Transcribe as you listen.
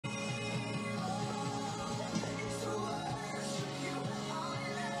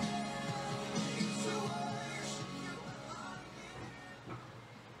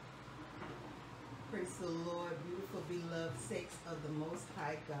the Lord, beautiful beloved saints of the Most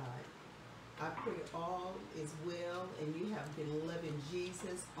High God. I pray all is well and you have been loving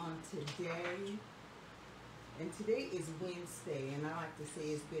Jesus on today. And today is Wednesday, and I like to say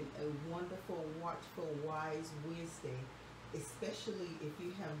it's been a wonderful, watchful, wise Wednesday, especially if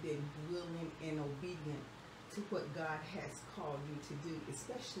you have been willing and obedient to what God has called you to do,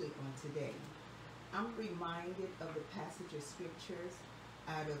 especially on today. I'm reminded of the passage of scriptures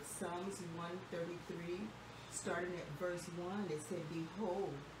out of Psalms 133, starting at verse 1. It said,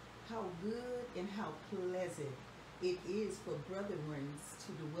 "Behold, how good and how pleasant it is for brethren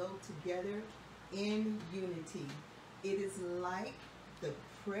to dwell together in unity. It is like the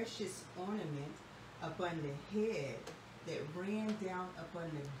precious ornament upon the head that ran down upon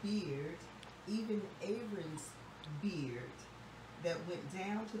the beard, even Aaron's beard, that went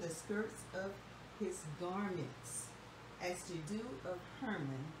down to the skirts of his garments, as the dew of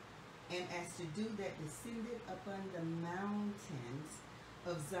Hermon, and as the dew that descended upon the mountains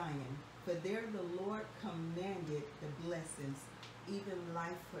of Zion. For there the Lord commanded the blessings, even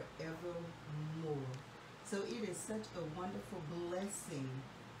life forevermore." So it is such a wonderful blessing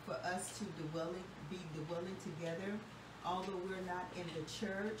for us to be dwelling together, although we're not in the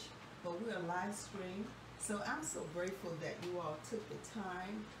church, but we're live stream. So I'm so grateful that you all took the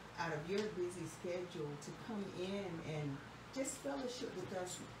time out of your busy schedule to come in and just fellowship with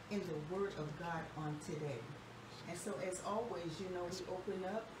us in the Word of God on today. And so as always, we open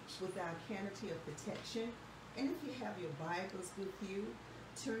up with our canopy of protection. And if you have your Bibles with you,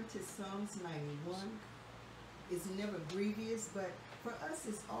 turn to Psalms 91. It's never grievous, but for us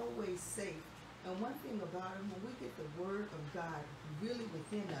it's always safe. And one thing about it, when we get the Word of God really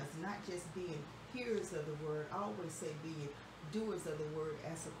within us, not just being hearers of the Word, I always say being doers of the Word,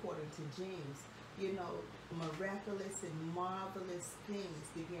 as according to James, miraculous and marvelous things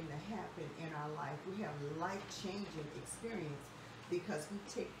begin to happen in our life. We have life-changing experience because we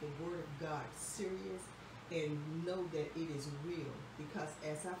take the Word of God serious and know that it is real. Because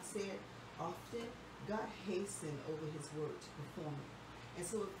as I've said often, God hastens over His Word to perform it. And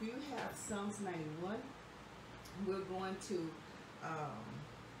so if you have Psalms 91, we're going to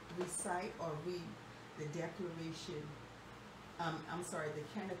recite or read the declaration,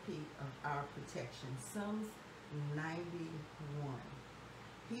 the canopy of our protection. Psalms 91.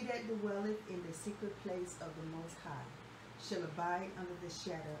 "He that dwelleth in the secret place of the Most High shall abide under the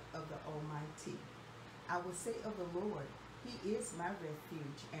shadow of the Almighty. I will say of the Lord, He is my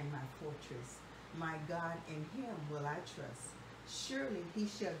refuge and my fortress. My God, in Him will I trust. Surely He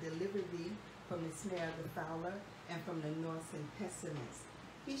shall deliver thee from the snare of the fowler and from the noisome pestilence.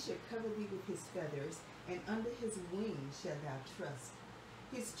 He shall cover thee with His feathers, and under His wings shalt thou trust.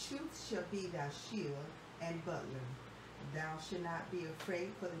 His truth shall be thy shield and butler. Thou shalt not be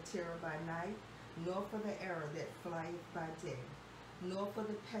afraid for the terror by night, nor for the arrow that flieth by day, nor for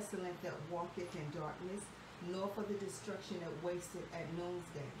the pestilence that walketh in darkness, nor for the destruction that wasteth at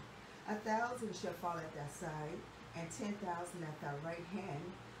noonday. 1,000 shall fall at thy side, and 10,000 at thy right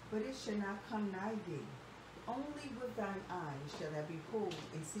hand, but it shall not come nigh thee. Only with thine eyes shall thou behold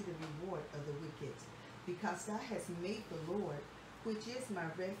and see the reward of the wicked. Because thou hast made the Lord, which is my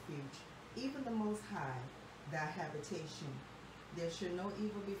refuge, even the Most High, thy habitation. There shall no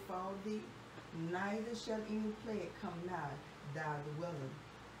evil befall thee, neither shall any plague come nigh thy dwelling.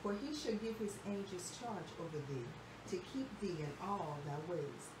 For He shall give His angels charge over thee, to keep thee in all thy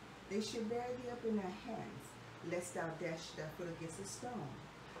ways. They shall bear thee up in their hands, lest thou dash thy foot against a stone.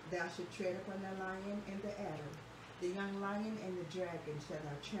 Thou shalt tread upon the lion and the adder, the young lion and the dragon shall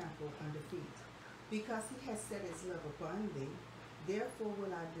thou trample under feet. Because He has set His love upon thee, therefore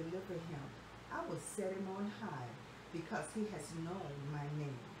will I deliver Him. I will set Him on high, because He has known my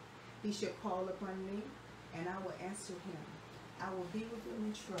name. He shall call upon me, and I will answer him. I will be with him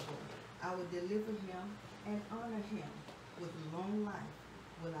in trouble. I will deliver him and honor him. With long life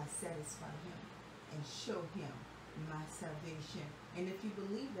will I satisfy him and show him my salvation." And if you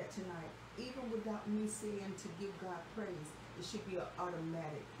believe that tonight, even without me saying to give God praise, it should be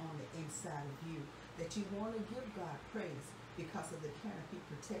automatic on the inside of you that you want to give God praise because of the canopy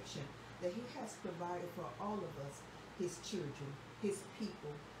protection that He has provided for all of us, His children, His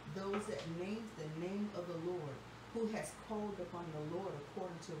people, those that name the name of the Lord, who has called upon the Lord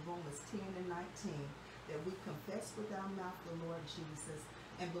according to Romans 10 and 19, that we confess with our mouth the Lord Jesus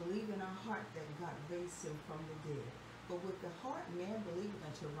and believe in our heart that God raised Him from the dead. For with the heart man believeth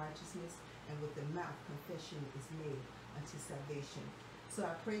unto righteousness, and with the mouth confession is made unto salvation. So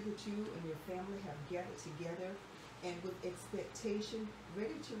I pray that you and your family have gathered together and with expectation,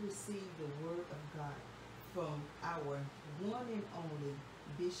 ready to receive the Word of God from our one and only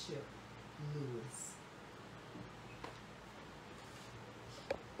Bishop Lewis.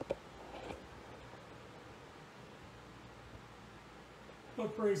 Well,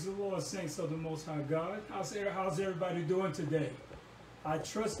 praise the Lord, saints of the Most High God. How's everybody doing today? I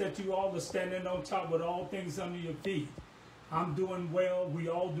trust that you all are standing on top with all things under your feet. I'm doing well. We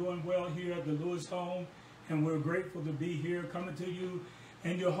all doing well here at the Lewis home, and we're grateful to be here, coming to you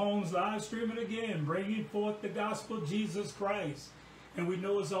in your homes, live streaming again, bringing forth the gospel of Jesus Christ. And we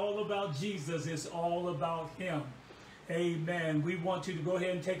know it's all about Jesus. It's all about Him. Amen. We want you to go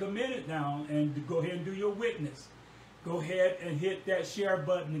ahead and take a minute now and go ahead and do your witness. Go ahead and hit that share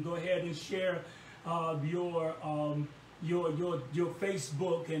button and go ahead and share your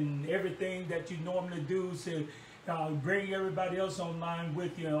Facebook and everything that you normally do to bring everybody else online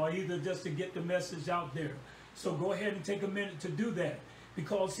with you, or either just to get the message out there. So go ahead and take a minute to do that,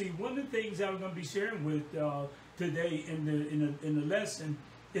 because see, one of the things that I'm going to be sharing with today in the lesson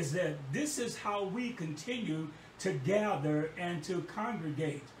is that this is how we continue to gather and to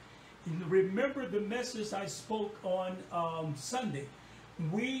congregate. Remember the message I spoke on Sunday.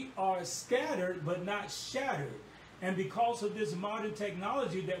 We are scattered but not shattered. And because of this modern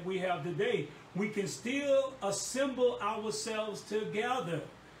technology that we have today, we can still assemble ourselves together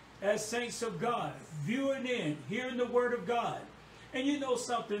as saints of God, viewing in, hearing the word of God. And you know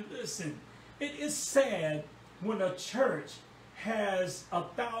something, listen, it is sad when a church has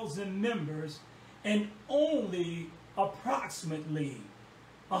 1,000 members and only approximately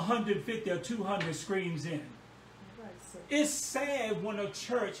 150 or 200 screens in. Right, it's sad when a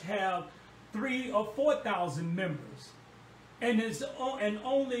church have 3,000 or 4,000 members and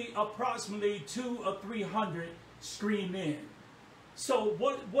only approximately 200 or 300 stream in. So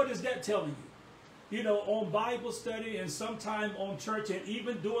what is that telling you? You know, on Bible study and sometime on church and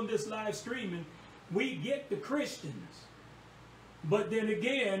even doing this live streaming, we get the Christians. But then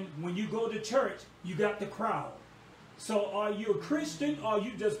again, when you go to church, you got the crowd. So are you a Christian or are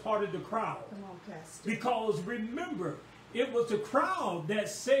you just part of the crowd? Come on, Pastor. Because remember, it was the crowd that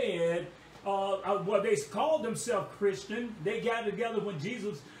said, well, they called themselves Christian. They got together when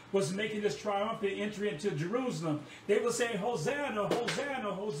Jesus was making this triumphant entry into Jerusalem. They were saying, Hosanna,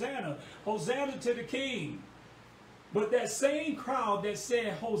 Hosanna, Hosanna, Hosanna to the King. But that same crowd that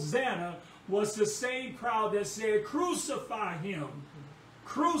said Hosanna was the same crowd that said, crucify him.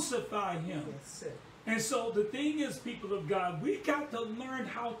 Crucify him. Yes, sir. And so the thing is, people of God, we got to learn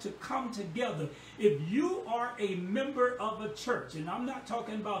how to come together. If you are a member of a church, and I'm not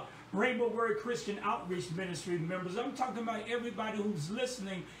talking about Rhema Word Christian Outreach Ministry members, I'm talking about everybody who's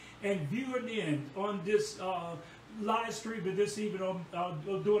listening and viewing in on this live stream, but this even on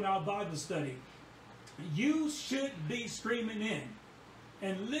doing our Bible study. You should be streaming in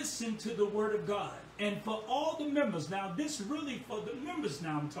and listen to the Word of God. And for all the members, now this really for the members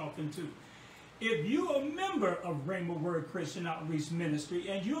now I'm talking to. If you're a member of Rhema Word Christian Outreach Ministry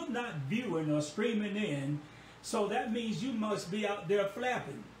and you're not viewing or streaming in, so that means you must be out there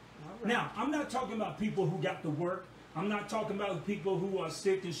flapping. Right. Now, I'm not talking about people who got to work. I'm not talking about people who are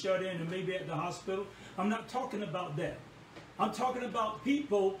sick and shut in and maybe at the hospital. I'm not talking about that. I'm talking about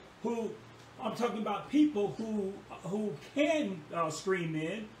people who can stream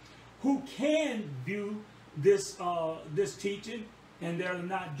in, who can view this teaching, and they're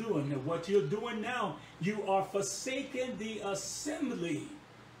not doing it. What you're doing now, you are forsaking the assembly.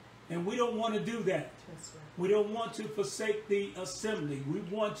 And we don't want to do that. That's right. We don't want to forsake the assembly. We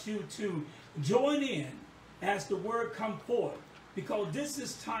want you to join in as the word come forth. Because this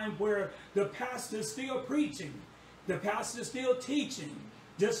is time where the pastor's still preaching. The pastor's still teaching.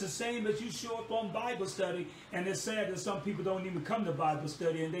 Just the same as you show up on Bible study. And it's sad that some people don't even come to Bible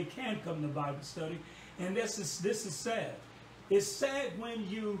study, and they can come to Bible study. And this is sad. It's sad when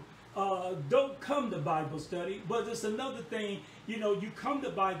you don't come to Bible study, but it's another thing, you know, you come to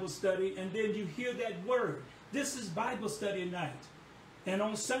Bible study and then you hear that word. This is Bible study night. And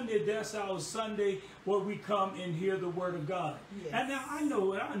on Sunday, that's our Sunday where we come and hear the word of God. Yes. And now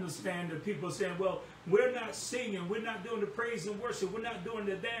I understand that people are saying, well, we're not singing, we're not doing the praise and worship, we're not doing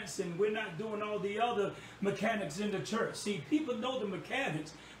the dancing, we're not doing all the other mechanics in the church. See, people know the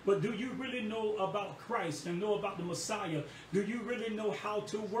mechanics, but do you really know about Christ and know about the Messiah? Do you really know how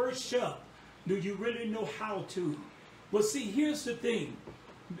to worship? Do you really know how to? Well, see, here's the thing.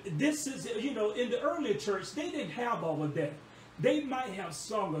 This is, you know, in the early church, they didn't have all of that. They might have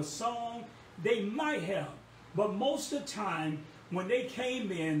sung a song. They might have. But most of the time, when they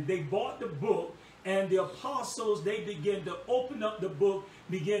came in, they bought the book, and the apostles, they began to open up the book,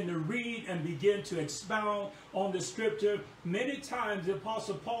 begin to read, and begin to expound on the scripture. Many times, the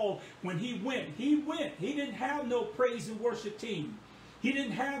Apostle Paul, when he went. He didn't have no praise and worship team. He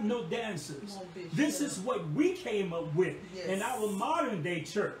didn't have no dancers. This is what we came up with in our modern day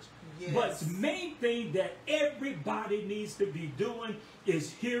church. Yes. But the main thing that everybody needs to be doing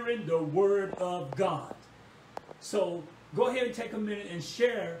is hearing the word of God. So go ahead and take a minute and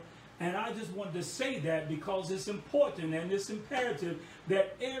share. And I just wanted to say that because it's important and it's imperative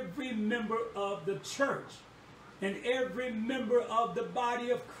that every member of the church and every member of the body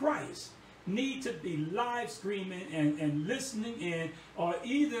of Christ need to be live streaming and listening in, or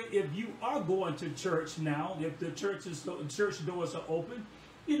either if you are going to church now, if the church doors are open,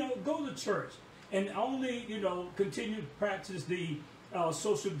 go to church and only, continue to practice the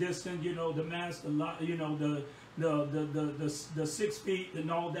social distance, the mask, the 6 feet and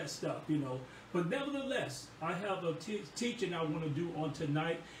all that stuff, But nevertheless, I have a teaching I want to do on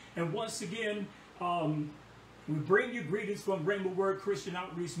tonight. And once again, we bring you greetings from Rhema Word Christian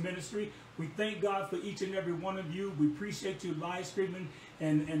Outreach Ministry. We thank God for each and every one of you. We appreciate you live streaming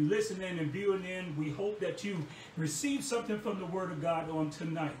and listening and viewing in. We hope that you receive something from the Word of God on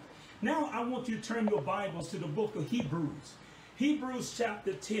tonight. Now, I want you to turn your Bibles to the book of Hebrews. Hebrews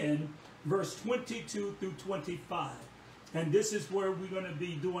chapter 10, verse 22 through 25. And this is where we're going to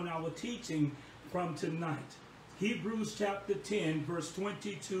be doing our teaching from tonight. Hebrews chapter 10, verse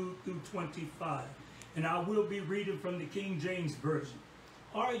 22 through 25. And I will be reading from the King James Version.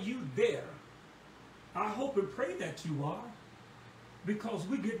 Are you there? I hope and pray that you are, because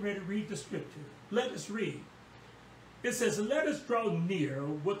we get ready to read the scripture. Let us read. It says, let us draw near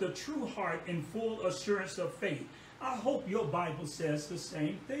with a true heart and full assurance of faith. I hope your Bible says the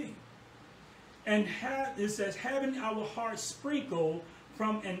same thing. And it says, having our hearts sprinkled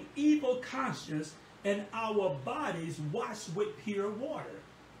from an evil conscience and our bodies washed with pure water.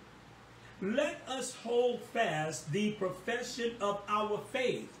 Let us hold fast the profession of our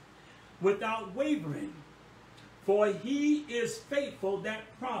faith without wavering, for he is faithful that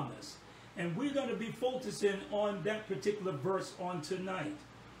promised. And we're going to be focusing on that particular verse on tonight.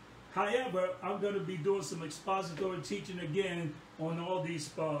 However, I'm going to be doing some expository teaching again on all these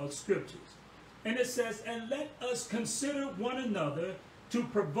scriptures. And it says, and let us consider one another to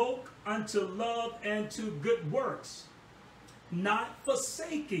provoke unto love and to good works, not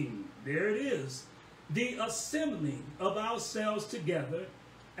forsaking, there it is, the assembling of ourselves together,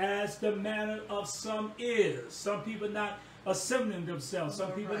 as the manner of some is. Some people not assembling themselves.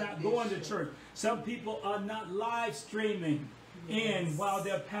 Some people not going to church. Some people are not live streaming in while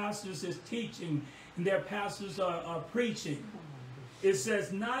their pastors is teaching and their pastors are preaching. It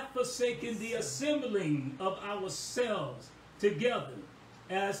says, not forsaking the assembling of ourselves together,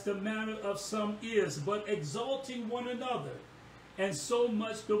 as the manner of some is, but exalting one another, and so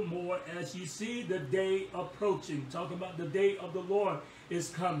much the more as you see the day approaching. Talking about the day of the Lord is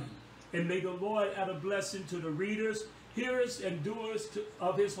coming. And may the Lord add a blessing to the readers, hearers, and doers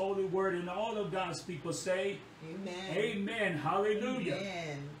of his holy word. And all of God's people say, amen. Amen. Hallelujah.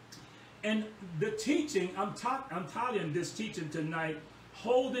 Amen. And the teaching, I'm titling this teaching tonight,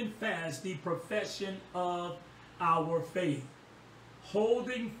 holding fast the profession of our faith.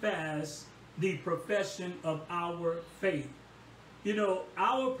 Holding fast the profession of our faith.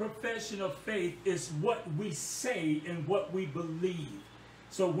 Our profession of faith is what we say and what we believe.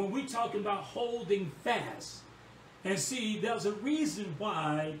 So when we're talking about holding fast, and see, there's a reason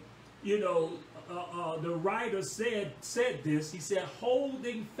why, the writer said this. He said,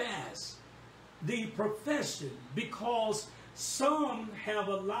 holding fast the profession, because some have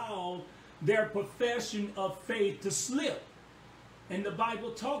allowed their profession of faith to slip. And the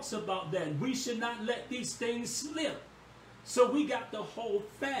Bible talks about that. We should not let these things slip. So we got to hold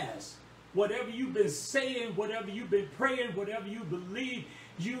fast. Whatever you've been saying, whatever you've been praying, whatever you believe,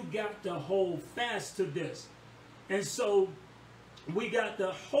 you got to hold fast to this. And so we got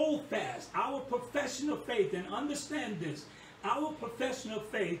to hold fast our profession of faith. And understand this. Our profession of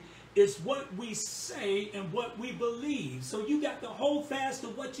faith is what we say and what we believe. So you got to hold fast to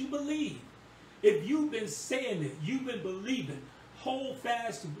what you believe. If you've been saying it, you've been believing, hold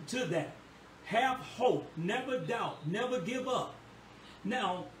fast to that. Have hope, never doubt, never give up.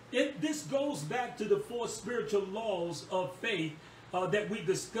 Now, this goes back to the 4 spiritual laws of faith that we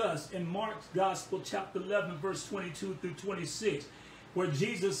discussed in Mark's Gospel, chapter 11, verse 22 through 26, where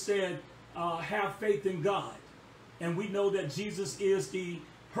Jesus said, have faith in God. And we know that Jesus is the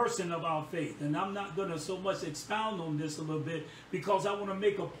person of our faith. And I'm not going to so much expound on this a little bit, because I want to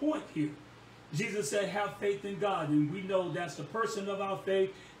make a point here. Jesus said, have faith in God. And we know that's the person of our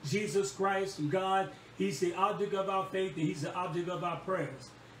faith, Jesus Christ, God. He's the object of our faith, and he's the object of our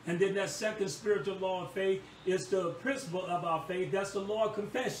prayers. And then that second spiritual law of faith is the principle of our faith. That's the law of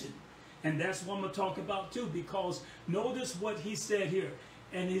confession. And that's what I'm going to talk about too, because notice what he said here.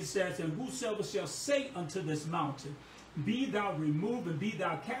 And he says, and whosoever shall say unto this mountain, be thou removed, and be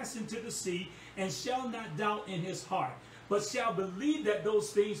thou cast into the sea, and shall not doubt in his heart, but shall believe that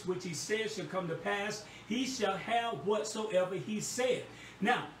those things which he said shall come to pass. He shall have whatsoever he said.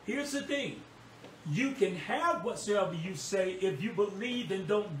 Now, here's the thing. You can have whatsoever you say if you believe and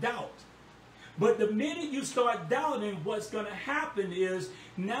don't doubt. But the minute you start doubting, what's going to happen is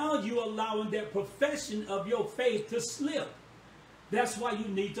now you're allowing that profession of your faith to slip. That's why you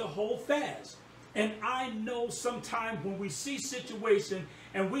need to hold fast. And I know sometimes when we see situation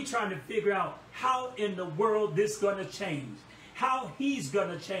and we trying to figure out how in the world this going to change, how he's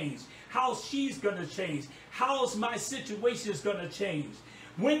going to change, how she's going to change, how's my situation is going to change.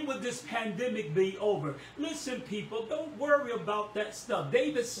 When will this pandemic be over? Listen, people, don't worry about that stuff.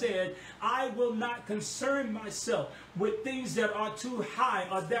 David said, I will not concern myself with things that are too high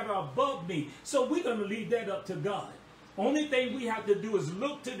or that are above me. So we're going to leave that up to God. Only thing we have to do is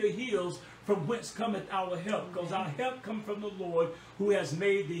look to the hills from whence cometh our help, because our help comes from the Lord who has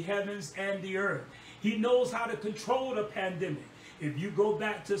made the heavens and the earth. He knows how to control the pandemic. If you go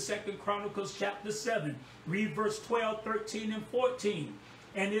back to 2 Chronicles chapter 7, read verse 12, 13, and 14.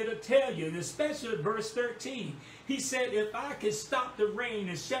 And it'll tell you, and especially verse 13, he said, if I could stop the rain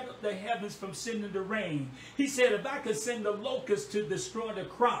and shut up the heavens from sending the rain. He said, if I could send the locusts to destroy the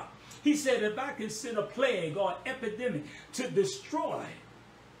crop. He said, if I could send a plague or epidemic to destroy.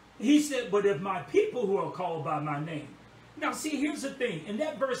 He said, but if my people who are called by my name. Now, see, here's the thing. In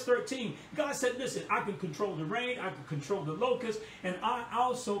that verse 13, God said, listen, I can control the rain, I can control the locusts, and I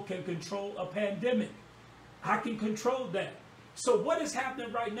also can control a pandemic. I can control that. So what is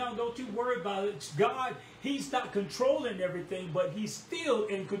happening right now, don't you worry about it. God, he's not controlling everything, but he's still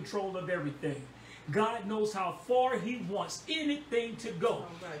in control of everything. God knows how far he wants anything to go.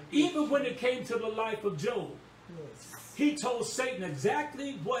 Right. Even when it came to the life of Job, yes, he told Satan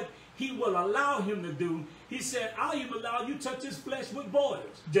exactly what he will allow him to do. He said, I'll even allow you to touch his flesh with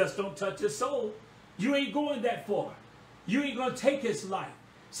boils. Just don't touch his soul. You ain't going that far. You ain't going to take his life.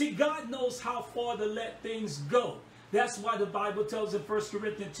 See, God knows how far to let things go. That's why the Bible tells in 1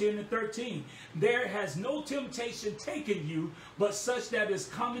 Corinthians 10 and 13, there has no temptation taken you, but such that is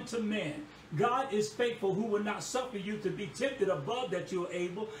common to man. God is faithful, who will not suffer you to be tempted above that you are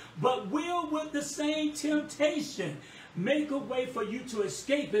able, but will with the same temptation make a way for you to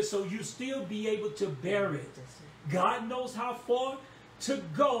escape it, so you still be able to bear it. God knows how far to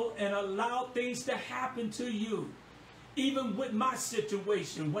go and allow things to happen to you. Even with my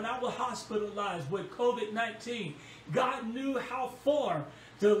situation, when I was hospitalized with COVID-19, God knew how far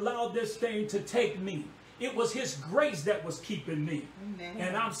to allow this thing to take me. It was his grace that was keeping me. Amen.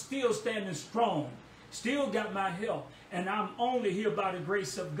 And I'm still standing strong, still got my health, and I'm only here by the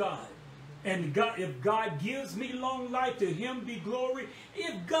grace of God. And God, if God gives me long life, to him be glory.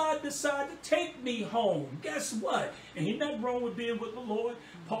 If God decides to take me home, guess what? And ain't nothing wrong with being with the Lord.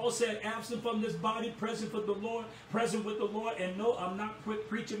 Paul said, absent from this body, present with the Lord, and no, I'm not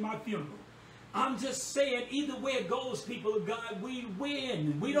preaching my funeral. I'm just saying, either way it goes, people of God, we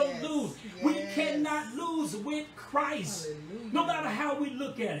win. We don't lose. Yes. We cannot lose with Christ. Hallelujah. No matter how we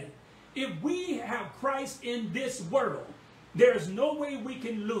look at it. If we have Christ in this world, there's no way we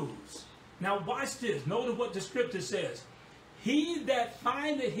can lose. Now watch this. Notice what the scripture says. He that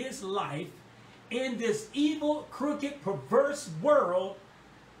findeth his life in this evil, crooked, perverse world,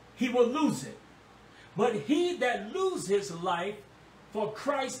 he will lose it. But he that loses his life for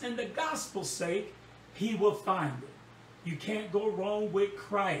Christ and the gospel's sake, he will find it. You can't go wrong with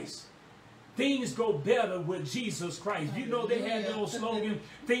Christ. Things go better with Jesus Christ. You know they had their old slogan,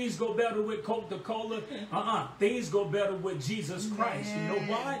 things go better with Coca-Cola. Things go better with Jesus Christ. You know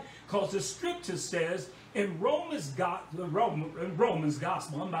why? Because the scripture says in Romans gospel,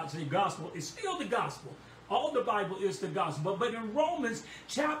 I'm about to say gospel, it's still the gospel. All the Bible is the gospel. But in Romans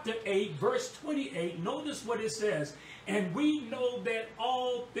chapter 8, verse 28, notice what it says. And we know that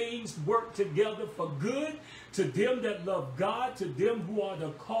all things work together for good to them that love God, to them who are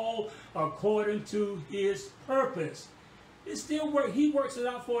the called according to his purpose. It still works. He works it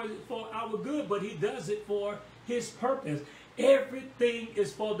out for our good, but he does it for his purpose. Everything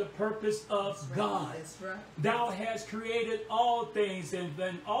is for the purpose of God. That's right. Thou hast created all things, and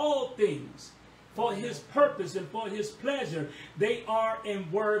all things for his purpose and for his pleasure. They are and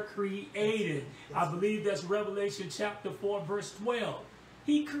were created. I believe that's Revelation chapter 4, verse 12.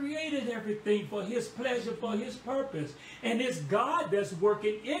 He created everything for his pleasure, for his purpose. And it's God that's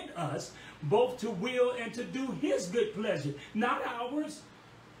working in us, both to will and to do his good pleasure. Not ours.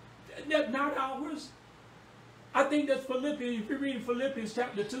 Not ours. I think that's Philippians. If you're reading Philippians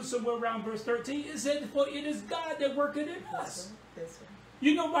chapter 2, somewhere around verse 13, it says, for it is God that working in us. That's right.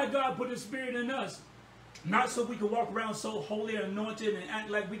 You know why God put his spirit in us? Not so we can walk around so holy and anointed and act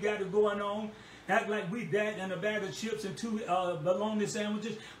like we got it going on. Act like we that and a bag of chips and 2 bologna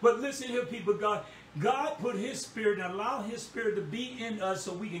sandwiches. But listen here, people, God put his spirit and allow his spirit to be in us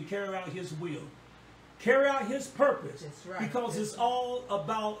so we can carry out his will. Carry out his purpose. That's right. Because it's all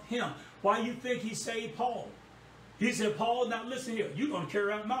about him. Why you think he saved Paul? He said, Paul, now listen here. You're going to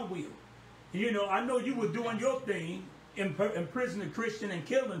carry out my will. You know, I know you were doing your thing, imprisoning Christian and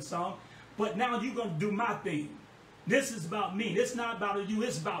killing some, but now you're going to do my thing. This is about me. It's not about you.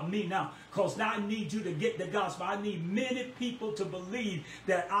 It's about me now. Because now I need you to get the gospel. I need many people to believe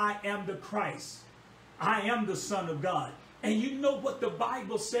that I am the Christ. I am the Son of God. And you know what the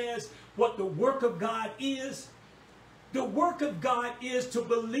Bible says, what the work of God is? The work of God is to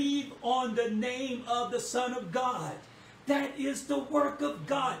believe on the name of the Son of God. That is the work of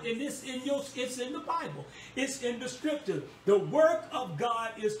God. And it's in the Bible. It's in the scripture. The work of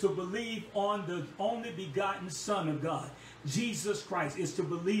God is to believe on the only begotten Son of God. Jesus Christ is to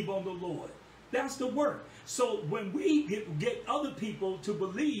believe on the Lord. That's the work. So when we get other people to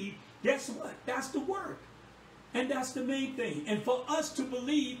believe, guess what? That's the work. And that's the main thing. And for us to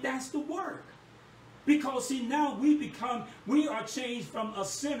believe, that's the work. Because see, now we are changed from a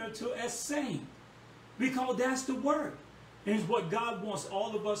sinner to a saint. Because that's the work. And what God wants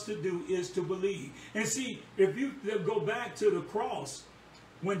all of us to do is to believe. And see, if you go back to the cross,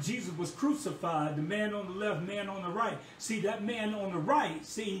 when Jesus was crucified, the man on the left, man on the right. See, that man on the right,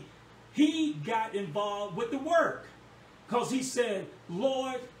 see, he got involved with the work. Because he said,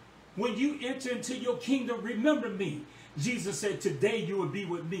 Lord, when you enter into your kingdom, remember me. Jesus said, today you will be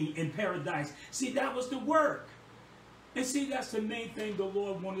with me in paradise. See, that was the work. And see, that's the main thing the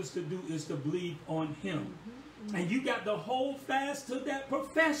Lord wants us to do, is to believe on him. And you got to hold fast to that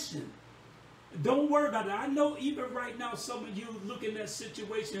profession. Don't worry about it. I know even right now some of you look in that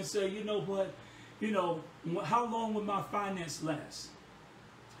situation and say, you know what? You know, how long will my finance last?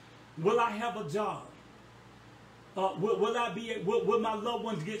 Will I have a job? Will my loved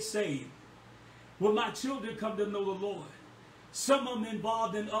ones get saved? Will my children come to know the Lord? Some of them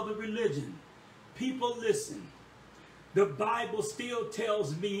involved in other religion. People, listen. The Bible still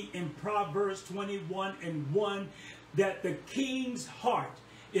tells me in Proverbs 21:1 that the king's heart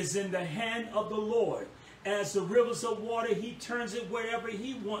is in the hand of the Lord. As the rivers of water, he turns it wherever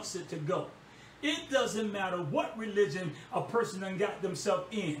he wants it to go. It doesn't matter what religion a person done got themselves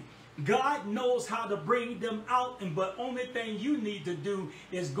in. God knows how to bring them out, but only thing you need to do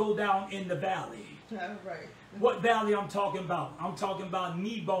is go down in the valley. Right. What valley I'm talking about? I'm talking about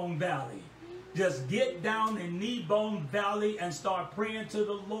knee bone valley. Just get down in knee bone valley and start praying to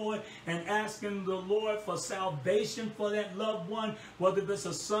the Lord and asking the Lord for salvation for that loved one, whether it's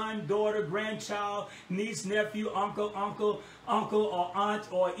a son, daughter, grandchild, niece, nephew, uncle, or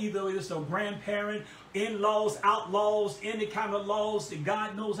aunt, or either it's a grandparent, in-laws, outlaws, any kind of laws. That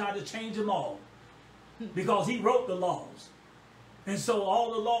God knows how to change them all because he wrote the laws. And so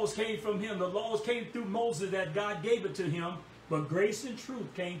all the laws came from him. The laws came through Moses that God gave it to him. But grace and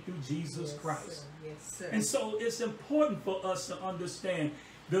truth came through Jesus Christ. Sir. Yes, sir. And so it's important for us to understand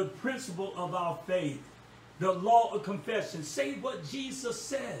the principle of our faith, the law of confession. Say what Jesus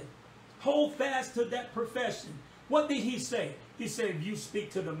said. Hold fast to that profession. What did he say? He said, if you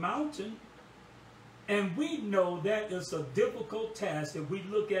speak to the mountain, and we know that is a difficult task if we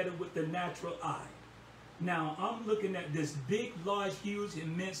look at it with the natural eye. Now, I'm looking at this big, large, huge,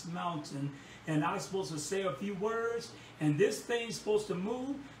 immense mountain, and I'm supposed to say a few words, and this thing's supposed to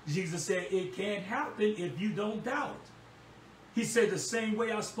move. Jesus said, it can't happen if you don't doubt. He said, the same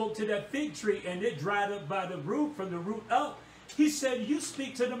way I spoke to that fig tree, and it dried up by the root, from the root up. He said, you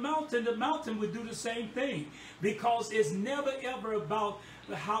speak to the mountain would do the same thing. Because it's never, ever about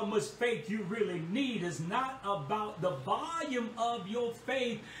how much faith you really need. It's not about the volume of your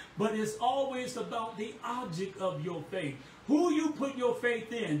faith, but it's always about the object of your faith. Who you put your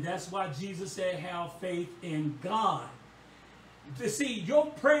faith in. That's why Jesus said, have faith in God. To see, your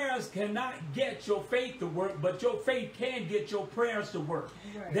prayers cannot get your faith to work, but your faith can get your prayers to work.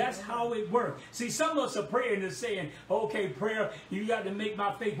 Right. That's how it works. See, some of us are praying and saying, okay, prayer, you got to make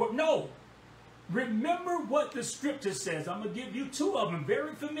my faith work. No. Remember what the scripture says. I'm going to give you two of them.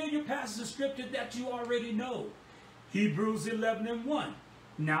 Very familiar passages of scripture that you already know. Hebrews 11:1.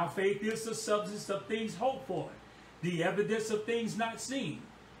 Now faith is the substance of things hoped for, the evidence of things not seen.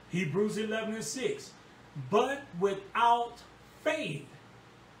 Hebrews 11:6. But without faith,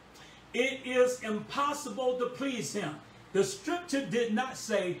 it is impossible to please him. The scripture did not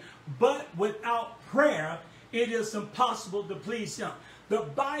say, but without prayer, it is impossible to please him. The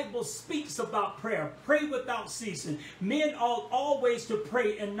Bible speaks about prayer. Pray without ceasing. Men ought always to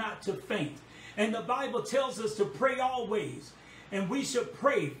pray and not to faint. And the Bible tells us to pray always. And we should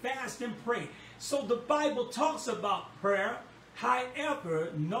pray, fast and pray. So the Bible talks about prayer. However,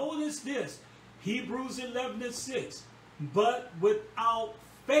 notice this. Hebrews 11:6. But without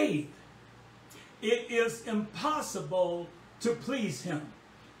faith, it is impossible to please him.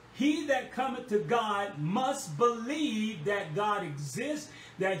 He that cometh to God must believe that God exists,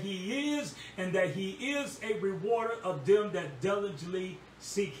 that he is, and that he is a rewarder of them that diligently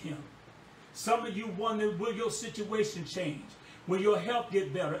seek him. Some of you wonder, will your situation change? Will your health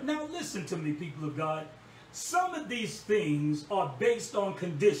get better? Now listen to me, people of God. Some of these things are based on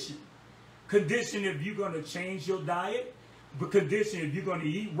condition. Condition if you're going to change your diet. Condition if you're going to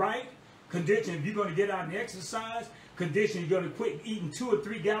eat right. Condition if you're going to get out and exercise. Condition you're going to quit eating 2 or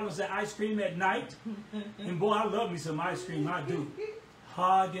 3 gallons of ice cream at night. And boy, I love me some ice cream. I do.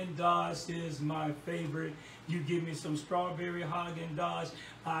 Haagen-Dazs is my favorite. You give me some strawberry Haagen-Dazs,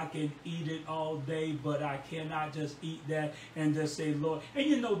 I can eat it all day, but I cannot just eat that and just say, Lord. And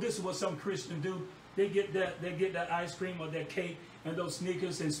you know, this is what some Christians do. They get that ice cream or that cake and those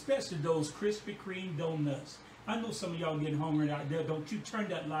Snickers, and especially those Krispy Kreme donuts. I know some of y'all getting hungry out there. Don't you turn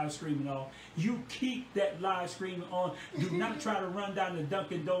that live streaming off. You keep that live streaming on. Do not try to run down to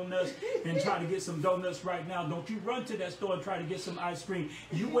Dunkin' Donuts and try to get some donuts right now. Don't you run to that store and try to get some ice cream.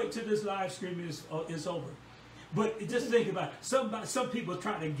 You wait till this live streaming is over. But just think about it. Some people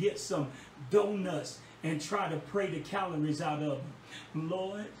try to get some donuts and try to pray the calories out of them.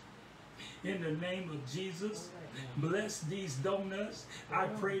 Lord, in the name of Jesus, bless these donuts. I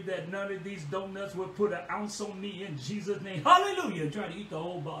pray that none of these donuts will put an ounce on me in Jesus' name. Hallelujah. Try to eat the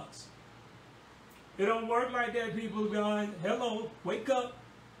whole box. It don't work like that, people of God. Hello. Wake up.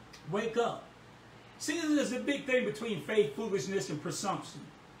 Wake up. See, there's a big thing between faith, foolishness, and presumption.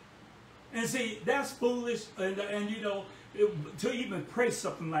 And see, that's foolish, and you know, to even pray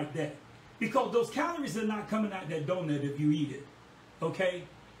something like that. Because those calories are not coming out that donut if you eat it. Okay?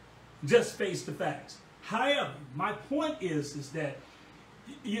 Just face the facts. However, my point is that,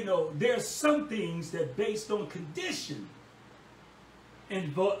 you know, there's some things that based on condition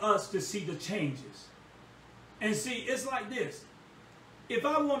and for us to see the changes. And see, it's like this. If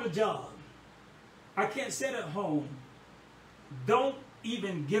I want a job, I can't sit at home. Don't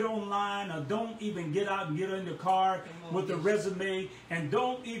even get online, or don't even get out and get in the car with a resume, and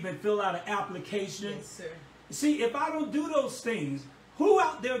don't even fill out an application. Yes, sir. See, if I don't do those things, who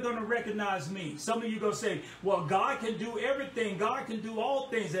out there going to recognize me? Some of you going to say, well, God can do everything. God can do all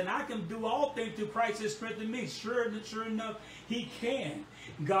things, and I can do all things through Christ that strengthens me. Sure enough, he can.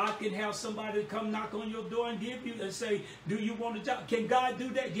 God can have somebody come knock on your door and give you and say, do you want a job? Can God do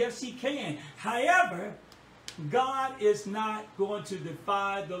that? Yes, he can. However, God is not going to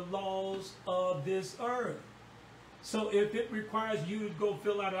defy the laws of this earth. So if it requires you to go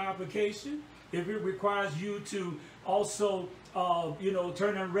fill out an application, if it requires you to also, you know,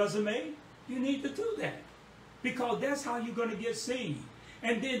 turn in a resume, you need to do that. Because that's how you're going to get seen.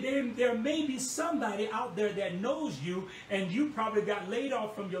 And then there may be somebody out there that knows you, and you probably got laid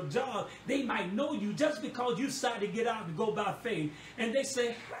off from your job. They might know you just because you decided to get out and go by faith. And they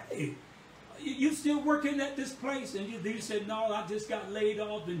say, hey, you still working at this place? And you say, no, I just got laid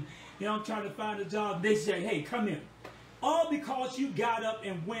off, and you know, I'm trying to find a job. They say, hey, come in. All because you got up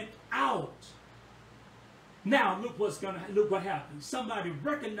and went out. Now look what happened. Somebody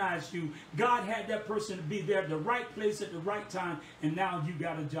recognized you. God had that person to be there at the right place at the right time, and now you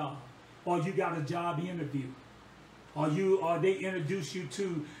got a job, or you got a job interview, or they introduce you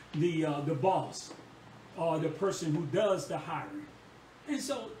to the boss, or the person who does the hiring. And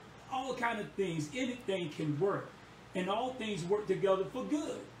so all kind of things, anything can work, and all things work together for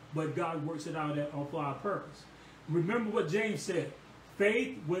good. But God works it out for our purpose. Remember what James said.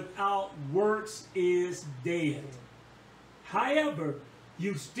 Faith without works is dead. However,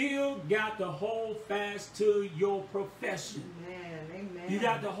 you still got to hold fast to your profession. Amen. You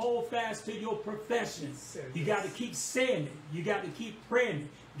got to hold fast to your profession. Yes, sir. You got to keep saying it. You got to keep praying it.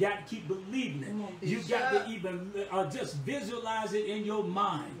 You got to keep believing it. You got to even just visualize it in your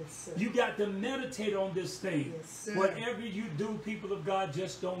mind. Yes, sir. You got to meditate on this thing. Yes, sir. Whatever you do, people of God,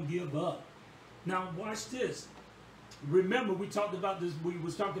 just don't give up. Now watch this. Remember, we talked about this. We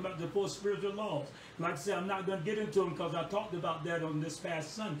was talking about the 4 spiritual laws. Like I said, I'm not going to get into them because I talked about that on this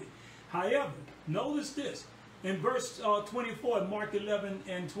past Sunday. However, notice this. In verse 24, Mark 11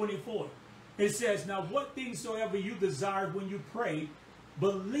 and 24, it says, now what things soever you desire when you pray,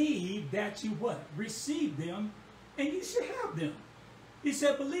 believe that you what? Receive them, and you shall have them. He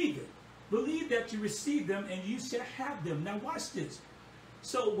said, believe it. Believe that you receive them, and you shall have them. Now watch this.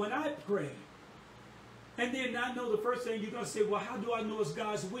 So when I pray, and then I know the first thing you're going to say, well, how do I know it's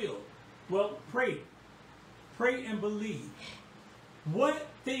God's will? Well, pray. Pray and believe. What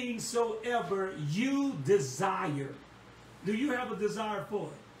things soever you desire. Do you have a desire for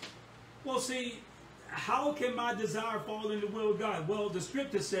it? Well, see, how can my desire fall in the will of God? Well, the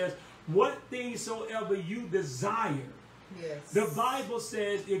scripture says, what things soever you desire. Yes. The Bible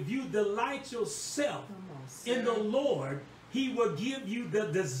says, if you delight yourself in the Lord, he will give you the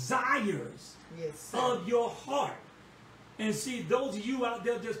desires of your heart. And see, those of you out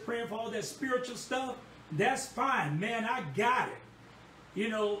there just praying for all that spiritual stuff, that's fine. Man, I got it. You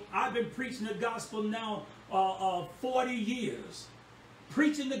know, I've been preaching the gospel now 40 years.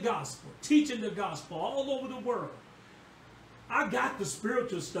 Preaching the gospel, teaching the gospel all over the world. I got the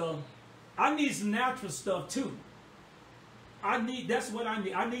spiritual stuff. I need some natural stuff too. That's what I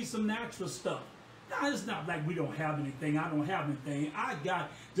need. I need some natural stuff. Now, it's not like we don't have anything. I don't have anything. I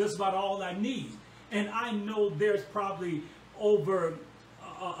got just about all I need. And I know there's probably over,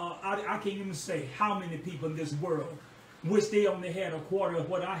 I can't even say how many people in this world wish they only had a quarter of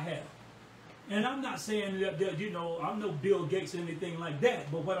what I have. And I'm not saying that, you know, I'm no Bill Gates or anything like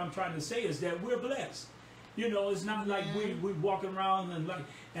that. But what I'm trying to say is that we're blessed. You know, it's not like we walk around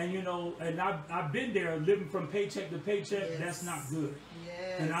and you know, and I've been there living from paycheck to paycheck. Yes. That's not good.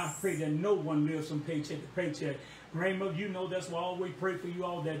 Yes. And I pray that no one lives from paycheck to paycheck. Rhema, you know that's why I always pray for you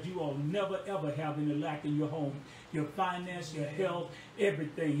all, that you all never ever have any lack in your home, your finance, your health,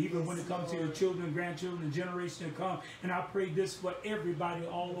 everything, even when it comes to your children, grandchildren, the generation to come. And I pray this for everybody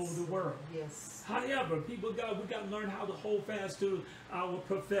all over the world. Yes. However, we got to learn how to hold fast to our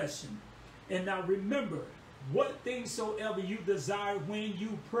profession. And now remember, what things soever you desire when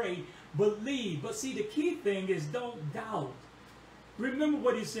you pray, believe. But see, the key thing is don't doubt. Remember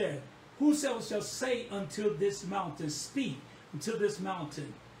what he said. Whosoever shall say unto this mountain, speak unto this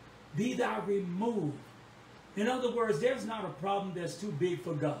mountain, be thou removed. In other words, there's not a problem that's too big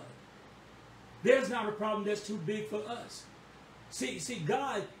for God. There's not a problem that's too big for us. See,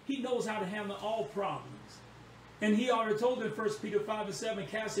 God, he knows how to handle all problems. And he already told in 1 Peter 5:7,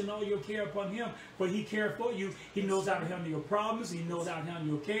 casting all your care upon him, for he cares for you. He knows how to handle your problems. He knows how to handle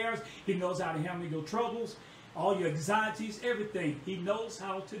your cares. He knows how to handle your troubles, all your anxieties, everything. He knows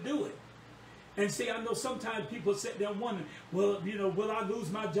how to do it. And see, I know sometimes people sit there and wonder, well, you know, will I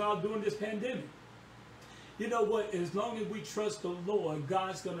lose my job during this pandemic? You know what? As long as we trust the Lord,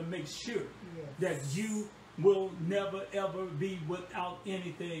 God's going to make sure that you will never, ever be without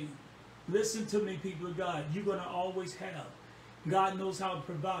anything. Listen to me, people of God. You're going to always have. God knows how to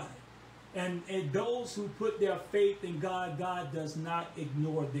provide. And those who put their faith in God, God does not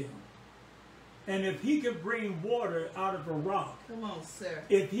ignore them. And if he can bring water out of a rock, come on, sir.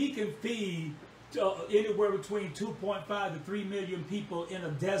 If he can feed anywhere between 2.5 to 3 million people in a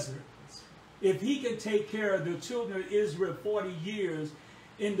desert, if he can take care of the children of Israel 40 years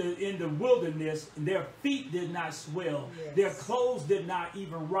in the wilderness, their feet did not swell, their clothes did not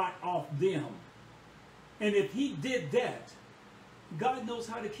even rot off them. And if he did that, God knows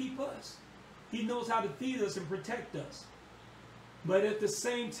how to keep us. He knows how to feed us and protect us. But at the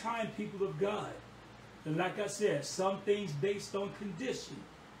same time, people of God, and like I said, some things based on condition,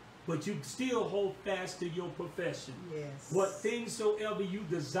 but you still hold fast to your profession. Yes. What things soever you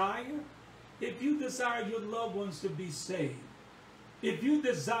desire, if you desire your loved ones to be saved, if you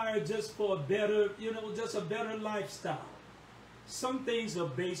desire just for a better, you know, just a better lifestyle, some things are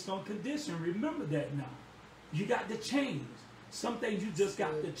based on condition. Remember that now. You got to change. Some things you just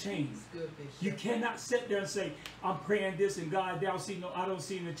got to change. You cannot sit there and say, I'm praying this and God, I don't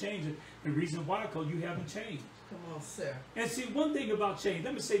see any changes. The reason why, because you haven't changed. Come on, sir. And see, one thing about change,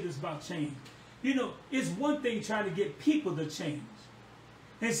 let me say this about change. You know, it's one thing trying to get people to change.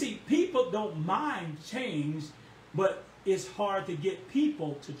 And see, people don't mind change, but it's hard to get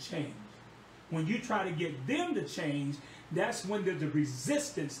people to change. When you try to get them to change, that's when the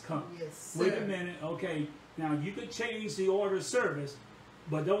resistance comes. Yes, sir. Wait a minute, okay. Now you can change the order of service,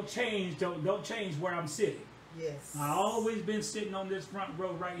 but don't change where I'm sitting. Yes. I've always been sitting on this front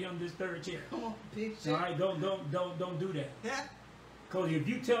row right here on this third chair. Come on, big chair. All right, don't do that. Because if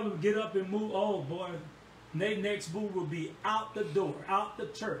you tell them to get up and move, oh boy, their next move will be out the door, out the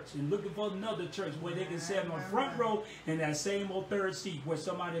church, and looking for another church where they can sit on the front row in that same old third seat where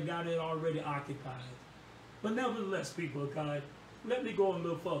somebody got it already occupied. But nevertheless, people of God, let me go a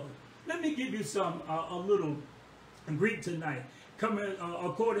little further. Let me give you a little Greek tonight, coming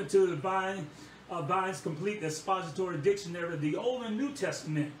according to the Vine's Complete Expository Dictionary of the Old and New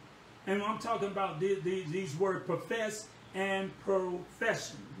Testament. And I'm talking about these words, profess and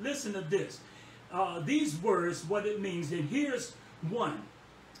profession. Listen to this. These words, what it means, and here's one.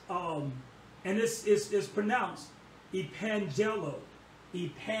 And it's pronounced epangelo.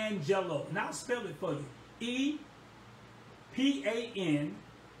 Epangelo. And I'll spell it for you. E-P-A-N-G-E-L-L-O.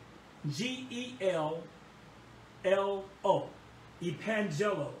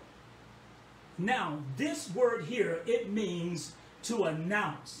 Epangelo. Now, this word here, it means to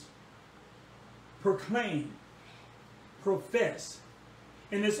announce, proclaim, profess.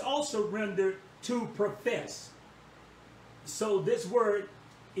 And it's also rendered to profess. So this word,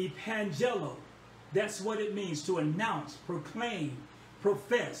 epangelo, that's what it means, to announce, proclaim,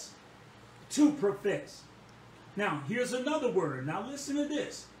 profess, to profess. Now, here's another word. Now listen to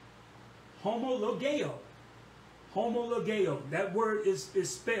this. Homologeo. Homologeo. That word is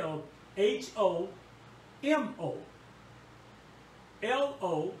spelled H-O-M-O-L-O-G-E-O.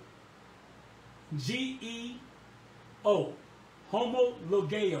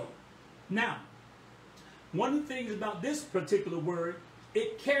 Homologeo. Now, one of the things about this particular word,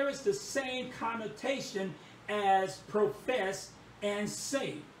 it carries the same connotation as profess and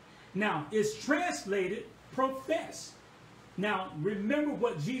say. Now, it's translated profess. Now, remember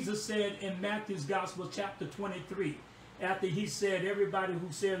what Jesus said in Matthew's Gospel, chapter 23. After he said, everybody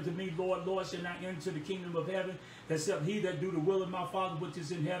who said unto me, Lord, Lord, shall not enter the kingdom of heaven, except he that do the will of my Father which is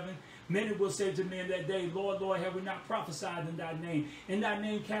in heaven. Many will say to me in that day, Lord, Lord, have we not prophesied in thy name? In thy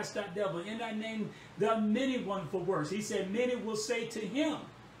name cast out devils. In thy name done many wonderful works. He said, many will say to him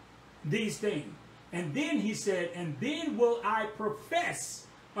these things. And then he said, and then will I profess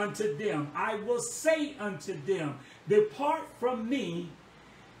unto them. I will say unto them, depart from me,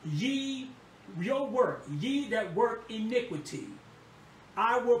 ye your work, ye that work iniquity.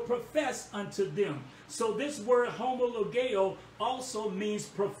 I will profess unto them. So this word homologeo also means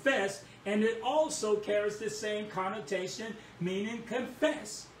profess, and it also carries the same connotation, meaning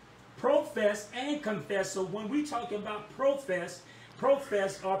confess. Profess and confess. So when we talk about profess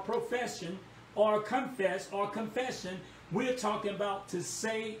or profession, or confess or confession, we're talking about to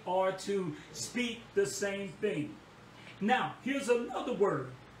say or to speak the same thing. Now, here's another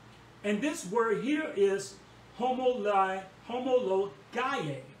word. And this word here is homologia.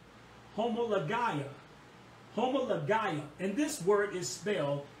 Homologia. Homologia. And this word is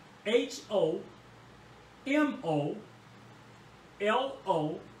spelled H-O-M-O-L-O-G-I-A.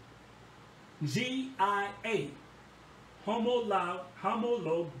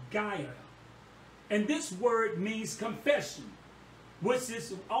 Homologia. And this word means confession, which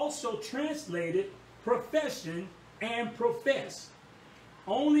is also translated profession and profess.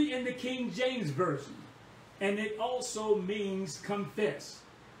 Only in the King James Version. And it also means confess.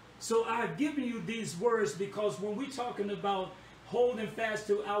 So I've given you these words because when we're talking about holding fast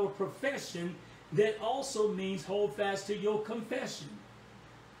to our profession, that also means hold fast to your confession.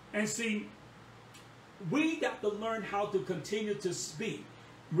 And see, we got to learn how to continue to speak.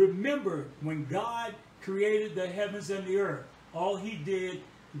 Remember, when God created the heavens and the earth, all he did,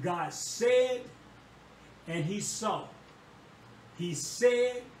 God said and he saw. He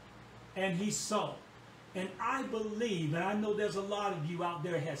said and he saw. And I believe, and I know there's a lot of you out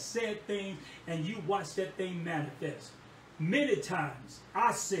there have said things and you watched that thing manifest. Many times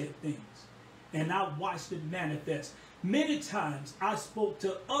I said things and I watched it manifest. Many times I spoke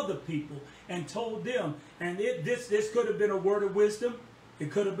to other people and told them, and this could have been a word of wisdom. It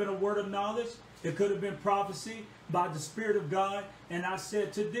could have been a word of knowledge. It could have been prophecy by the Spirit of God. And I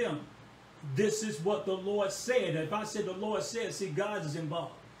said to them, this is what the Lord said. If I said the Lord said, see, God is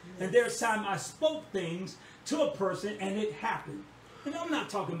involved. Yes. And there's time I spoke things to a person and it happened. And I'm not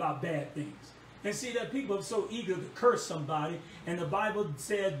talking about bad things. And see that people are so eager to curse somebody. And the Bible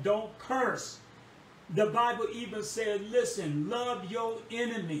said, don't curse. The Bible even said, listen, love your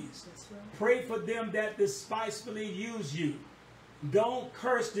enemies. That's right. Pray for them that despitefully use you. Don't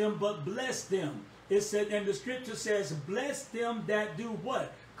curse them, but bless them. It said, and the scripture says, bless them that do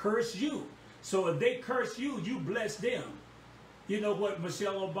what? Curse you. So if they curse you, you bless them. You know what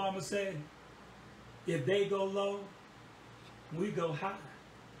Michelle Obama said? If they go low, we go high.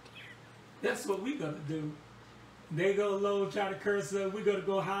 That's what we're going to do. They go low, try to curse them. We're going to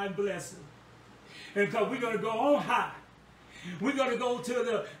go high and bless them. And because we're going to go on high. We're going to go to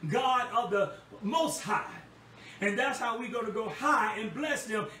the God of the Most High. And that's how we're going to go high and bless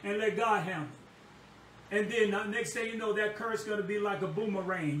them and let God handle it. And then next thing you know, that curse is going to be like a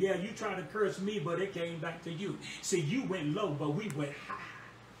boomerang. Yeah, you tried to curse me, but it came back to you. See, you went low, but we went high.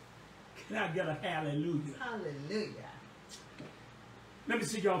 Can I get a hallelujah? Hallelujah. Let me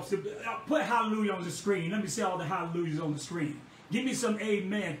see y'all. Put hallelujah on the screen. Let me see all the hallelujahs on the screen. Give me some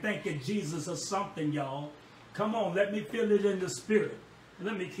amen. Thank you, Jesus, or something, y'all. Come on, let me feel it in the spirit.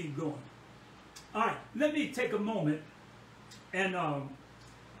 Let me keep going. All right, let me take a moment and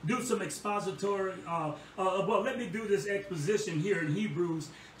do some expository. Well, let me do this exposition here in Hebrews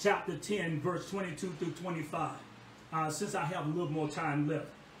chapter 10, verse 22 through 25, since I have a little more time left.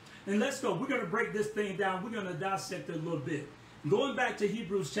 And let's go. We're going to break this thing down. We're going to dissect it a little bit. Going back to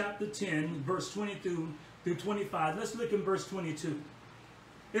Hebrews chapter 10, verse 22 through 25, let's look in verse 22.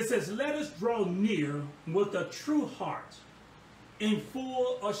 It says, let us draw near with a true heart in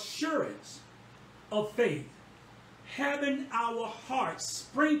full assurance of faith, having our hearts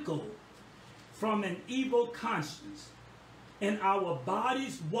sprinkled from an evil conscience and our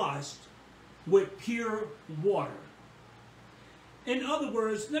bodies washed with pure water. In other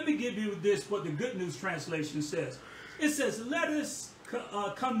words, let me give you this, what the Good News Translation says. It says, let us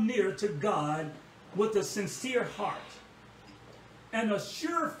come near to God with a sincere heart and a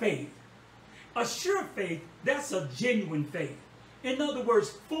sure faith. A sure faith, that's a genuine faith. In other words,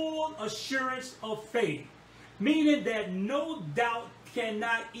 full assurance of faith, meaning that no doubt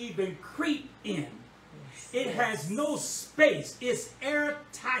cannot even creep in. It has no space. It's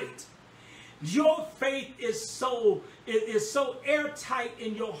airtight. Your faith is so airtight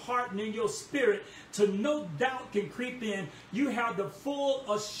in your heart and in your spirit to no doubt can creep in. You have the full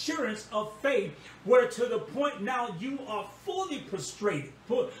assurance of faith, where to the point now you are fully persuaded,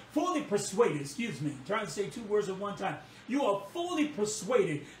 excuse me, I'm trying to say two words at one time. You are fully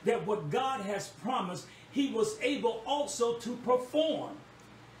persuaded that what God has promised, he was able also to perform.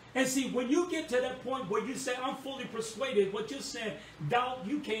 And see, when you get to that point where you say, I'm fully persuaded, what you're saying, doubt,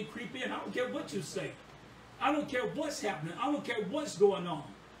 you can't creep in. I don't care what you say. I don't care what's happening. I don't care what's going on.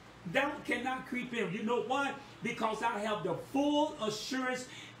 Doubt cannot creep in. You know why? Because I have the full assurance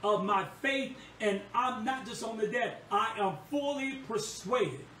of my faith, and I'm not just only that, I am fully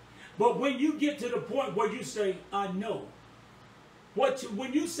persuaded. But when you get to the point where you say, I know,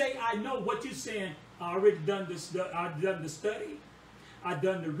 when you say I know, what you're saying, I already done this, I've done the study, I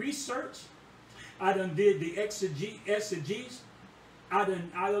done the research, I done did the exegesis, I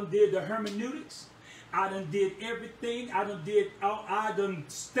done did the hermeneutics, I done did everything, I done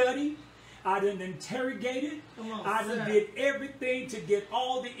studied, I done interrogated, I done did everything to get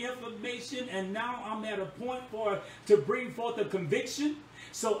all the information, and now I'm at a point to bring forth a conviction.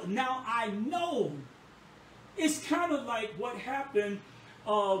 So now I know. It's kind of like what happened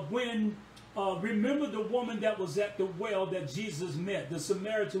when remember the woman that was at the well that Jesus met, the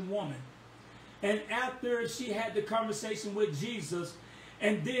Samaritan woman. And after she had the conversation with Jesus,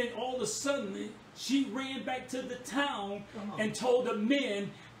 and then all of a sudden, she ran back to the town and told the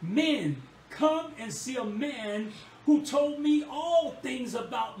men, come and see a man who told me all things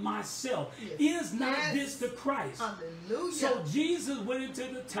about myself. Yes. Is not this the Christ? Hallelujah. So Jesus went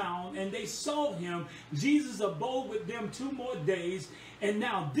into the town and they saw him. Jesus abode with them 2 more days. And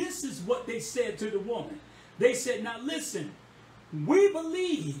now this is what they said to the woman. They said, now listen, we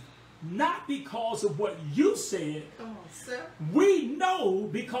believe not because of what you said. Come on, sir. We know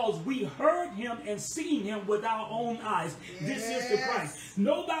because we heard him and seen him with our own eyes. Yes. This is the Christ.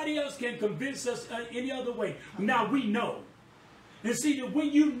 Nobody else can convince us any other way. Now we know. And see, that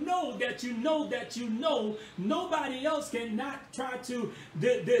when you know that you know that you know, nobody else cannot try to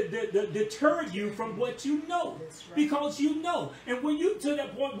deter you from what you know. Right. Because you know. And when you to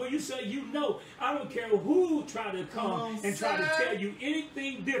that point where you say you know, I don't care who try to come and try to tell you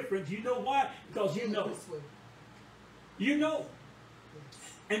anything different. You know why? Because you know. You know.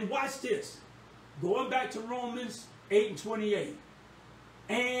 And watch this. Going back to Romans 8:28.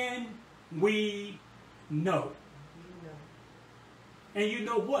 And we know. And you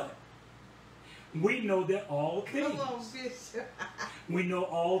know what? We know that all things. Come on, Bishop. We know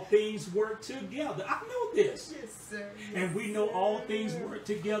all things work together. I know this. Yes, sir. Yes, and we know all things work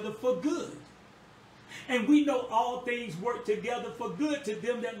together for good. And we know all things work together for good to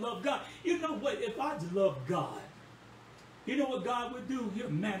them that love God. You know what? If I love God, you know what God would do? He'll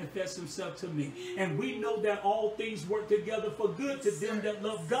manifest himself to me. And we know that all things work together for good to them that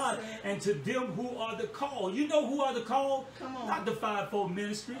love God and to them who are the called. You know who are the called? Come on. Not the fivefold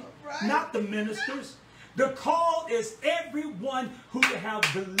ministry. Right. Not the ministers. The called is everyone who have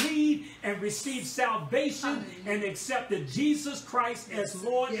believed and received salvation and accepted Jesus Christ as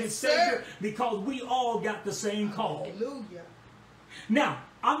Lord and Savior, because we all got the same call. Hallelujah. Now,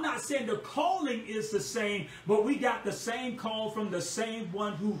 I'm not saying the calling is the same, but we got the same call from the same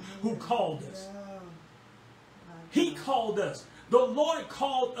one who called us. He called us. The Lord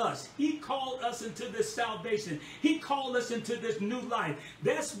called us. He called us into this salvation. He called us into this new life.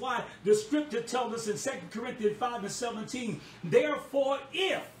 That's why the scripture tells us in 2 Corinthians 5:17, therefore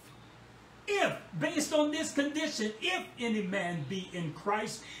if If, based on this condition, if any man be in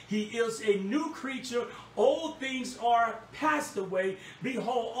Christ, he is a new creature. Old things are passed away.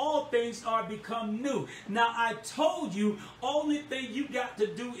 Behold, all things are become new. Now, I told you, only thing you got to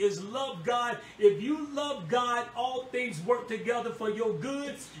do is love God. If you love God, all things work together for your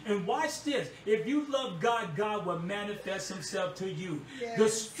good. And watch this. If you love God, God will manifest himself to you. Yes. The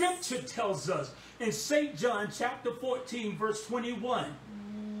scripture tells us in St. John chapter 14, verse 21.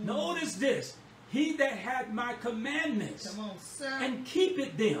 Notice this. He that hath my commandments, come on, sir, and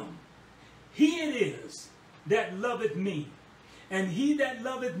keepeth them, he it is that loveth me. And he that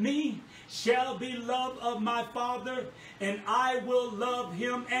loveth me shall be loved of my Father, and I will love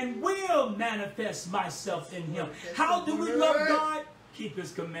him and will manifest myself in him. How do we love God? Keep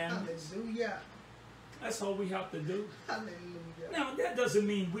his commandments. Hallelujah. That's all we have to do. Hallelujah. Now, that doesn't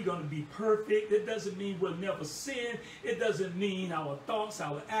mean we're going to be perfect. It doesn't mean we'll never sin. It doesn't mean our thoughts,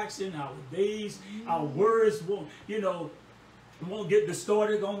 our action, our days, our words won't, won't get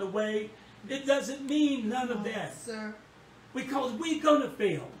distorted on the way. It doesn't mean none of that. Sir. Because we're going to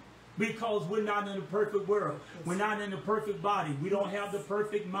fail. Because we're not in a perfect world. Yes. We're not in a perfect body. We don't have the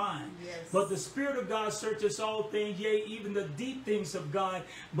perfect mind. Yes. But the Spirit of God searches all things, yea, even the deep things of God.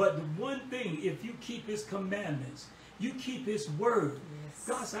 But the one thing, if you keep his commandments, you keep his word, yes,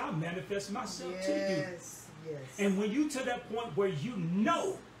 God said, I'll manifest myself to you. Yes. And when you to that point where you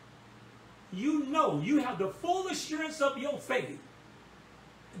know, you have the full assurance of your faith,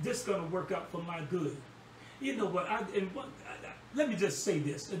 this is going to work out for my good. You know what? Let me just say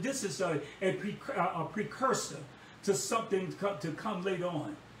this. This is a precursor to something to come later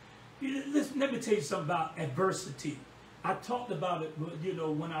on. Let me tell you something about adversity. I talked about it,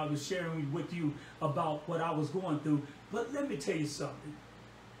 when I was sharing with you about what I was going through. But let me tell you something.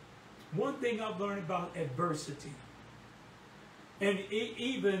 One thing I've learned about adversity, and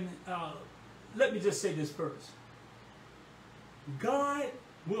let me just say this first. God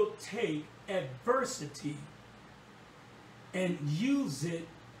will take adversity and use it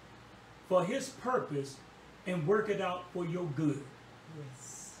for his purpose and work it out for your good.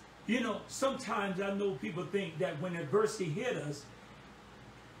 Yes. Sometimes I know people think that when adversity hit us,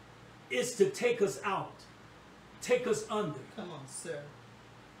 it's to take us out, take us under. Come on, sir.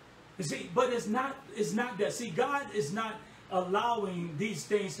 You see, but it's not that. See, God is not allowing these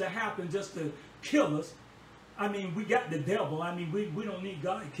things to happen just to kill us. I mean, we got the devil. I mean, we don't need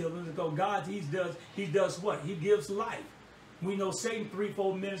God to kill us. Because God, he does what? He gives life. We know Satan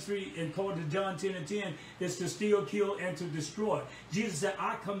threefold ministry, according to John 10:10, is to steal, kill, and to destroy. Jesus said,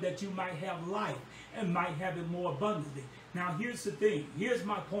 I come that you might have life and might have it more abundantly. Now, here's the thing. Here's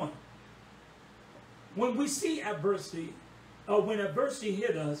my point. When we see adversity, or when adversity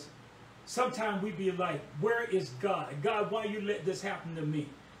hit us, sometimes we be like, where is God? God, why you let this happen to me?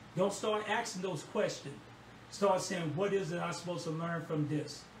 Don't start asking those questions. Start saying, what is it I'm supposed to learn from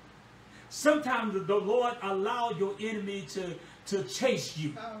this? Sometimes the Lord allow your enemy to chase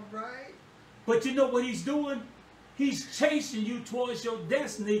you. All right. But you know what he's doing? He's chasing you towards your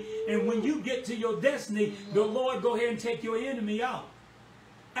destiny. And when you get to your destiny, the Lord go ahead and take your enemy out.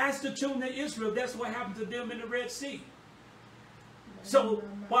 Ask the children of Israel, that's what happened to them in the Red Sea. So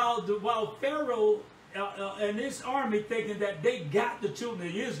while Pharaoh and his army thinking that they got the children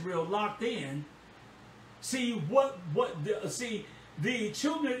of Israel locked in, the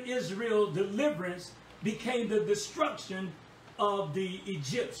children of Israel deliverance became the destruction of the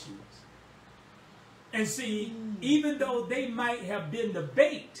Egyptians. And see, even though they might have been the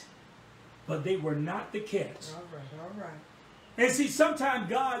bait, but they were not the catch. All right. And see, sometimes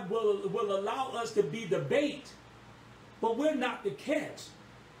God will allow us to be the bait, but we're not the catch.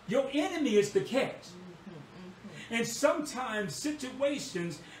 Your enemy is the catch. And sometimes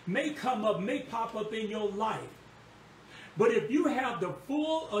situations may pop up in your life. But if you have the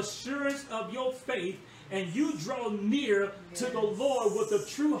full assurance of your faith and you draw near to the Lord with a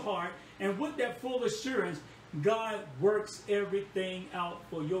true heart and with that full assurance, God works everything out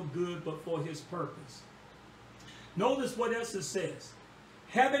for your good but for his purpose. Notice what else it says.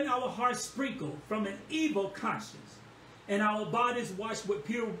 Having our hearts sprinkled from an evil conscience and our bodies washed with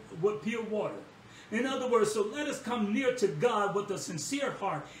pure water. In other words, so let us come near to God with a sincere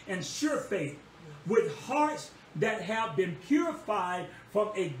heart and sure faith, with hearts that have been purified from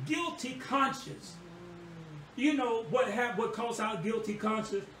a guilty conscience. You know what caused our guilty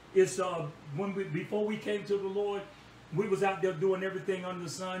conscience is before we came to the Lord, we was out there doing everything under the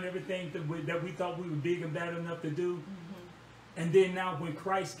sun, everything that we thought we were big and bad enough to do. And then now when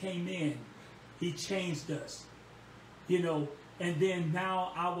Christ came in, he changed us. And then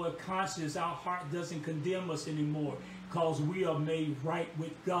now our conscience, our heart doesn't condemn us anymore because we are made right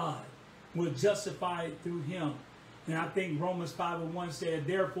with God. we're justified through him. And I think Romans 5:1 said,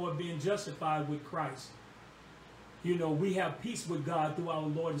 therefore being justified with Christ. You know, we have peace with God through our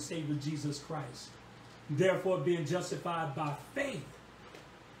Lord and Savior Jesus Christ. Therefore being justified by faith.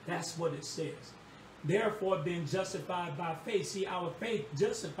 That's what it says. Therefore being justified by faith. See, our faith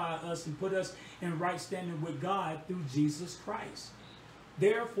justifies us and put us in right standing with God through Jesus Christ.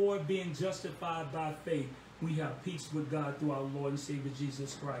 Therefore being justified by faith, we have peace with God through our Lord and Savior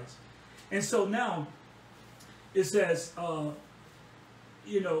Jesus Christ. And so now it says,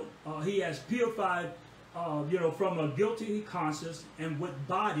 he has purified, from a guilty conscience and with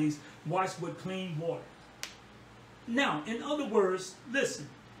bodies washed with clean water. Now, in other words, listen,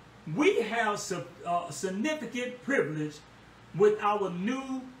 we have significant privilege with our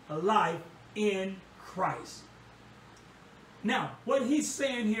new life in Christ. Now, what he's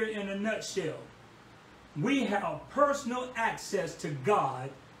saying here in a nutshell, we have personal access to God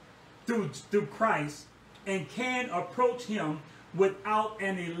through Christ and can approach him without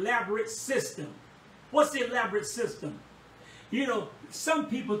an elaborate system. What's the elaborate system? You know, some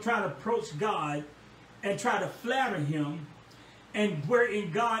people try to approach God and try to flatter him, and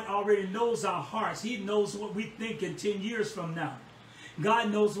wherein God already knows our hearts. He knows what we think in 10 years from now.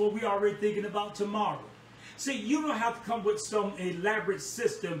 God knows what we're already thinking about tomorrow. See, you don't have to come with some elaborate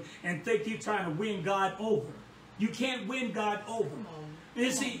system and think you're trying to win God over. You can't win God over.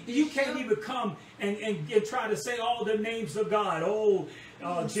 You see, you can't even come and try to say all the names of God. Oh,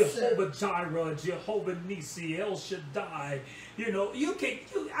 Jehovah Jireh, Jehovah Nissi, El Shaddai. You know, you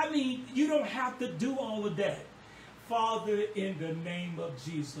don't have to do all of that. Father, in the name of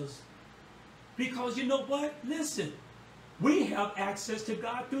Jesus. Because you know what? Listen, we have access to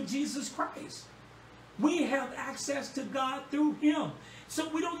God through Jesus Christ. We have access to God through him. So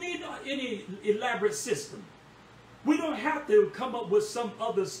we don't need any elaborate system. We don't have to come up with some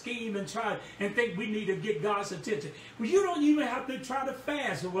other scheme and try and think we need to get God's attention. Well, you don't even have to try to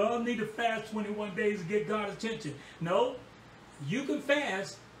fast. Well, I need to fast 21 days to get God's attention. No, you can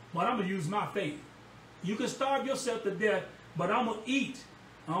fast, but I'm going to use my faith. You can starve yourself to death, but I'm going to eat.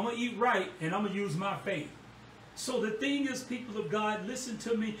 I'm going to eat right, and I'm going to use my faith. So the thing is, people of God, listen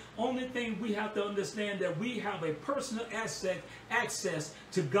to me. Only thing we have to understand that we have a personal access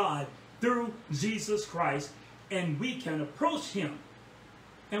to God through Jesus Christ, and we can approach him.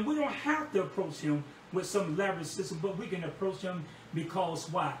 And we don't have to approach him with some elaborate system, but we can approach him because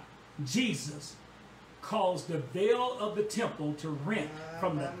why? Jesus caused the veil of the temple to rent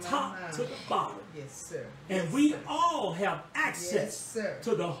from the top to the bottom. Yes, sir. And yes, we sir. all have access yes,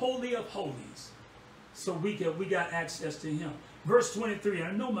 to the Holy of Holies. So we got access to him. Verse 23,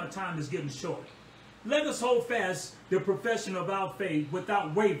 I know my time is getting short. Let us hold fast the profession of our faith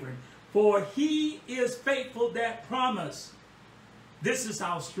without wavering, for he is faithful that promise. This is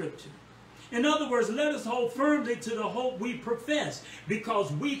our scripture. In other words, let us hold firmly to the hope we profess,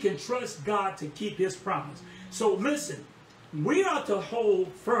 because we can trust God to keep his promise. So listen, we are to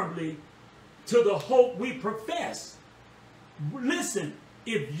hold firmly to the hope we profess. Listen,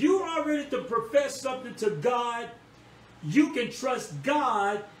 if you are ready to profess something to God, you can trust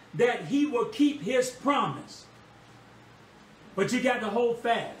God that he will keep his promise. But you got to hold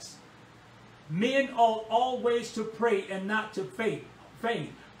fast. Men ought always to pray and not to faint.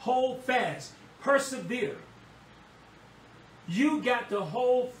 Hold fast. Persevere. You got to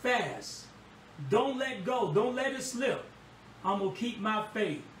hold fast. Don't let go. Don't let it slip. I'm going to keep my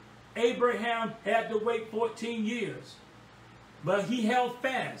faith. Abraham had to wait 14 years. But he held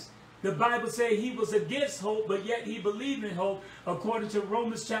fast. The Bible says he was against hope, but yet he believed in hope, according to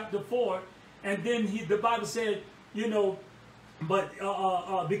Romans chapter 4. And then the Bible said, you know, but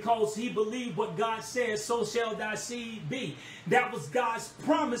because he believed what God said, so shall thy seed be. That was God's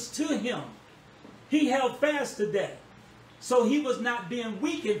promise to him. He held fast to that. So he was not being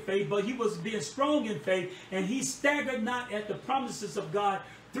weak in faith, but he was being strong in faith. And he staggered not at the promises of God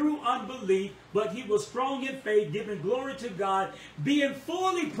through unbelief, but he was strong in faith, giving glory to God, being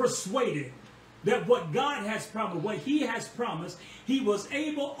fully persuaded that what God has promised, what he has promised, he was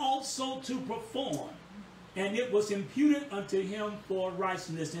able also to perform. And it was imputed unto him for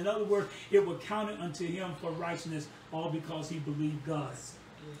righteousness. In other words, it was counted unto him for righteousness, all because he believed God.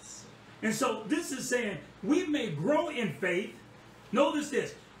 Yes. And so this is saying we may grow in faith. Notice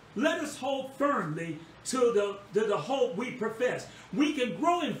this. Let us hold firmly to the hope we profess. We can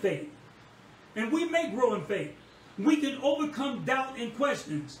grow in faith. And we may grow in faith. We can overcome doubt and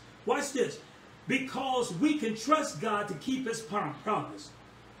questions. Watch this. Because we can trust God to keep his promise.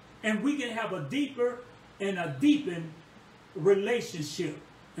 And we can have a deeper and a deepened relationship.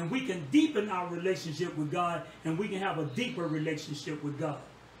 And we can deepen our relationship with God, and we can have a deeper relationship with God.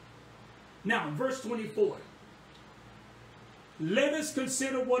 Now, verse 24. Let us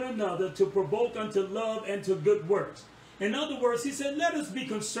consider one another to provoke unto love and to good works. In other words, he said, let us be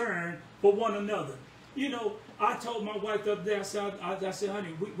concerned for one another. You know, I told my wife the other day, I said,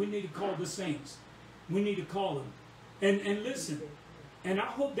 honey, we need to call the saints. We need to call them. And listen, and I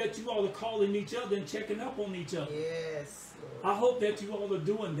hope that you all are calling each other and checking up on each other. Yes, Lord. I hope that you all are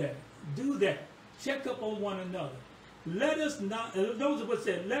doing that. Do that. Check up on one another. Let us not, those of us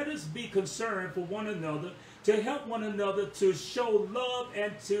said, let us be concerned for one another, to help one another, to show love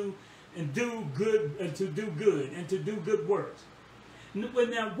and to do good and to do good works.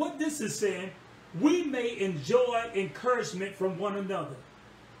 Now, what this is saying, we may enjoy encouragement from one another.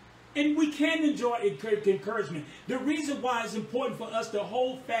 And we can enjoy encouragement. The reason why it's important for us to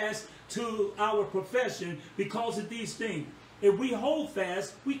hold fast to our profession because of these things. If we hold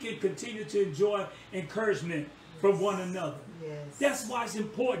fast, we can continue to enjoy encouragement from one another. Yes. That's why it's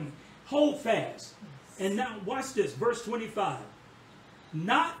important. Hold fast. And now watch this, verse 25.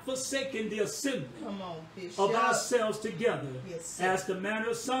 Not forsaking the assembly of ourselves together, as the manner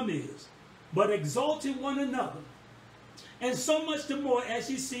of some is, but exalting one another. And so much the more as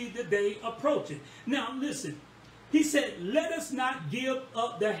you see the day approaching. Now listen, he said, let us not give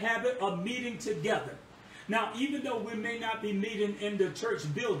up the habit of meeting together. Now, even though we may not be meeting in the church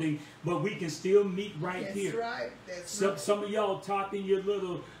building, but we can still meet here. That's right. That's right. Some of y'all typing your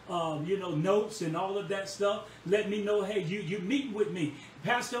little, notes and all of that stuff. Let me know, hey, you meeting with me.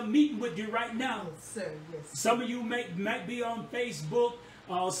 Pastor, I'm meeting with you right now. Yes, sir. Yes. Some of you might be on Facebook.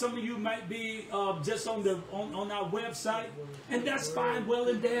 Some of you might be just on our website. And that's fine, well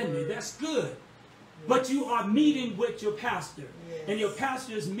and dandy. That's good. But you are meeting with your pastor. And your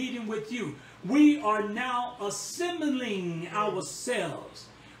pastor is meeting with you. We are now assembling ourselves.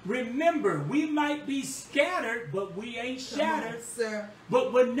 Remember, we might be scattered, but we ain't shattered. On, sir.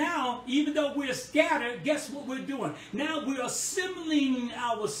 But we're now, even though we're scattered, guess what we're doing? Now we're assembling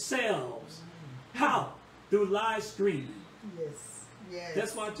ourselves. How? Through live streaming. Yes. Yes.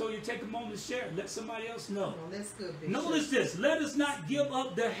 That's why I told you take a moment to share it. Let somebody else know. Oh, that's good, Bishop. Notice this. Let us not give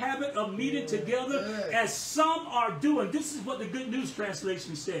up the habit of meeting together as some are doing. This is what the Good News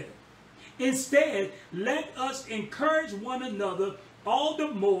Translation said. Instead, let us encourage one another all the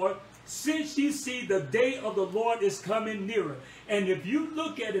more since you see the day of the Lord is coming nearer. And if you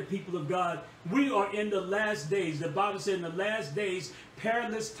look at it, people of God, we are in the last days. The Bible said in the last days,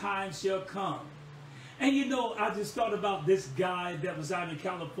 perilous times shall come. And you know, I just thought about this guy that was out in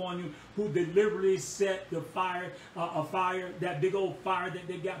California who deliberately set the fire, that big old fire that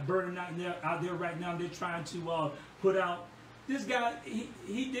they got burning out there right now. They're trying to put out. This guy,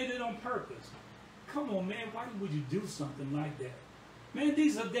 he did it on purpose. Come on, man, why would you do something like that? Man,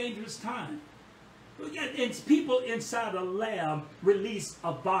 these are dangerous times. And people inside a lab release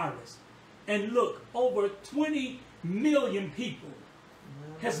a virus. And look, over 20 million people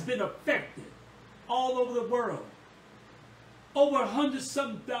has been affected all over the world. Over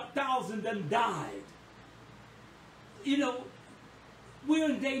 100,000 done died. You know, we're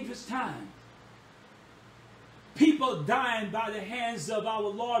in dangerous times. People dying by the hands of our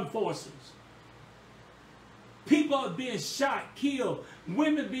law enforcers. People are being shot, killed,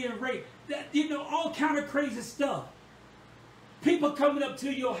 women being raped. All kind of crazy stuff. People coming up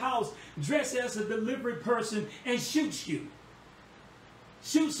to your house dressed as a delivery person and shoots you.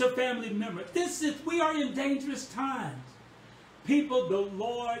 Shoots a family member. We are in dangerous times. People, the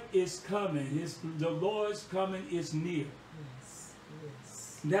Lord is coming. The Lord's coming is near. Yes,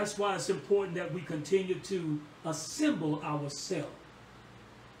 yes. That's why it's important that we continue to assemble ourselves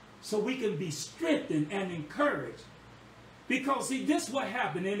so we can be strengthened and encouraged. Because, see, this is what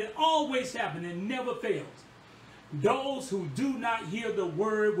happened, and it always happens, and never fails. Those who do not hear the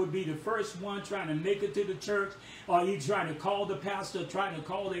word will be the first one trying to make it to the church, or you trying to call the pastor, trying to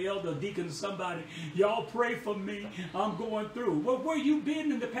call the elder, deacon, somebody. Y'all pray for me. I'm going through. Well, where you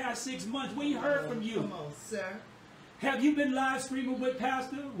been in the past 6 months? We ain't heard from you. Come on, sir. Have you been live streaming with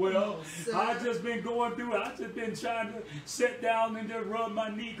Pastor? Well, I've just been going through it. I've just been trying to sit down and just rub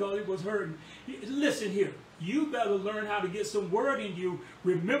my knee because it was hurting. Listen here. You better learn how to get some word in you.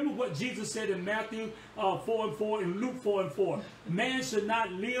 Remember what Jesus said in Matthew 4:4 and Luke 4:4. Man should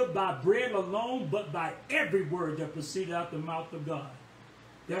not live by bread alone, but by every word that proceeded out the mouth of God.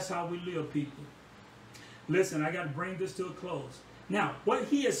 That's how we live, people. Listen, I got to bring this to a close. Now, what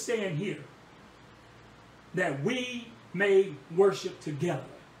he is saying here, that we may worship together.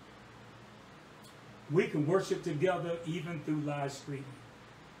 We can worship together even through live streaming.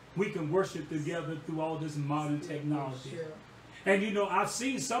 We can worship together through all this modern technology. And you know, I've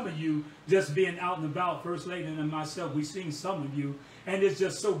seen some of you just being out and about, First Lady and myself. We've seen some of you, and it's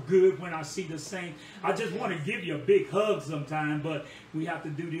just so good when I see the saints. I just want to give you a big hug sometime, but we have to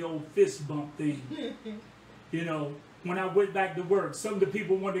do the old fist bump thing. You know, when I went back to work, some of the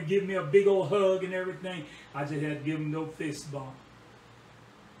people wanted to give me a big old hug and everything. I just had to give them no fist bump.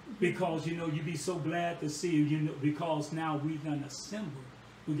 Because, you know, you'd be so glad to see you, know, because now we've done assembled.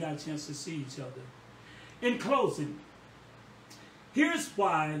 We got a chance to see each other. In closing, here's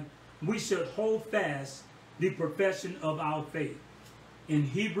why we should hold fast the profession of our faith. In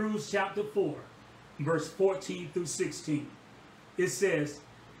Hebrews chapter 4, verse 14 through 16, it says,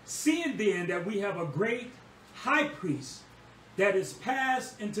 seeing then that we have a great high priest that is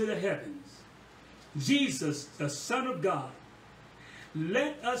passed into the heavens, Jesus, the Son of God,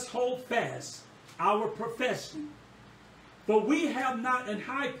 let us hold fast our profession. For we have not an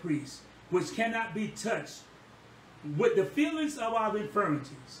high priest which cannot be touched with the feelings of our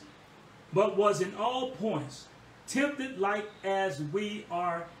infirmities, but was in all points tempted like as we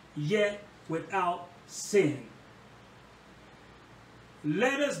are, yet without sin.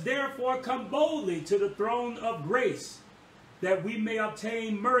 Let us therefore come boldly to the throne of grace, that we may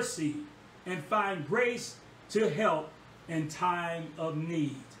obtain mercy and find grace to help in time of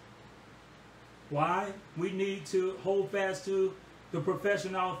need. Why we need to hold fast to the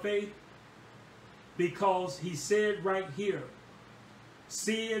profession of our faith? Because he said right here,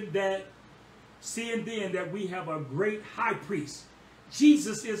 seeing then that we have a great high priest.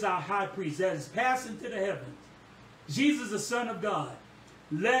 Jesus is our high priest that is passing to the heavens. Jesus, the Son of God.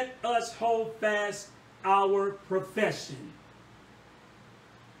 Let us hold fast our profession.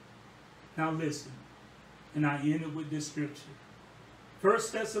 Now listen, and I end it with this scripture.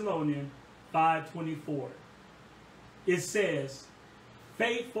 1 Thessalonians 5:24. It says,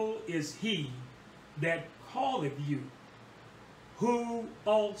 faithful is he that calleth you, who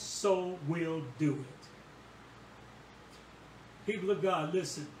also will do it. People of God,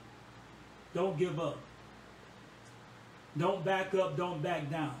 listen. Don't give up. Don't back up, don't back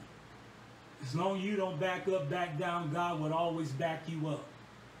down. As long as you don't back up, back down, God will always back you up.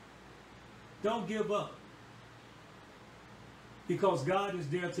 Don't give up. Because God is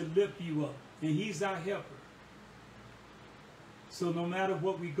there to lift you up. And he's our helper. So no matter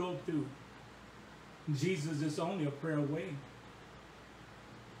what we go through, Jesus is only a prayer away.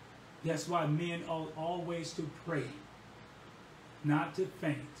 That's why men ought always to pray. Not to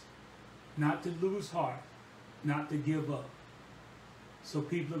faint. Not to lose heart. Not to give up. So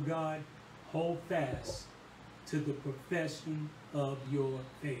people of God, hold fast to the profession of your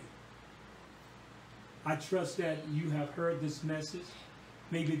faith. I trust that you have heard this message.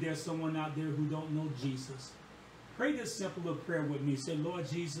 Maybe there's someone out there who don't know Jesus. Pray this simple little prayer with me. Say, Lord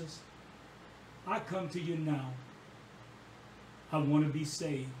Jesus, I come to you now. I want to be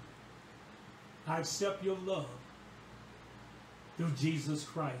saved. I accept your love through Jesus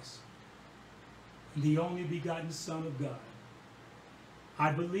Christ, the only begotten Son of God.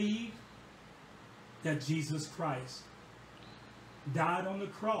 I believe that Jesus Christ died on the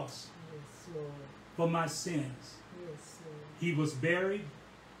cross for my sins. He was buried,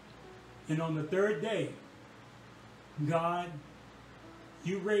 and on the third day, God,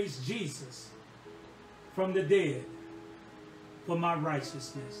 you raised Jesus from the dead for my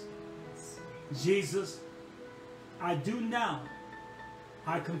righteousness. Jesus, I do now.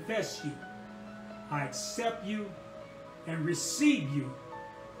 I confess you. I accept you and receive you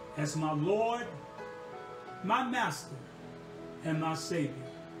as my Lord, my Master, and my Savior.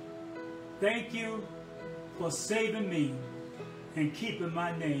 Thank you for saving me and keeping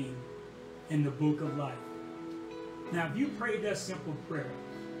my name in the book of life. Now, if you prayed that simple prayer,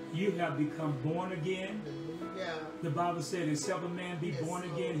 you have become born again. Yeah. The Bible said, except a man be born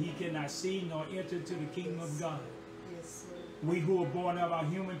again, he cannot see nor enter into the kingdom of God. We who are born of our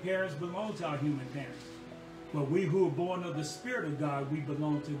human parents belong to our human parents. But we who are born of the Spirit of God, we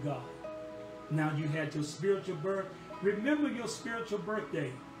belong to God. Now you had your spiritual birth. Remember your spiritual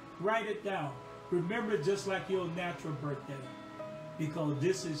birthday. Write it down. Remember it just like your natural birthday. Because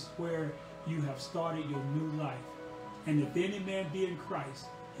this is where you have started your new life. And if any man be in Christ,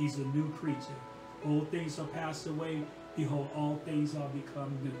 he's a new creature. Old things are passed away. Behold, all things are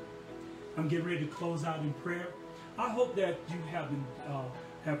become new. I'm getting ready to close out in prayer. I hope that you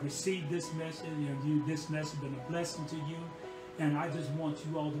have received this message, and this message has been a blessing to you. And I just want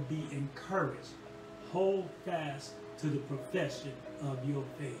you all to be encouraged. Hold fast to the profession of your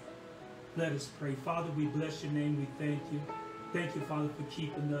faith. Let us pray. Father, we bless your name. We thank you. Thank you, Father, for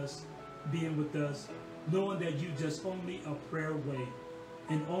keeping us, being with us, knowing that you just only a prayer away.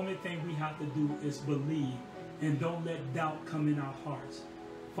 And the only thing we have to do is believe and don't let doubt come in our hearts.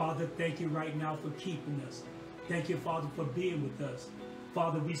 Father, thank you right now for keeping us. Thank you, Father, for being with us.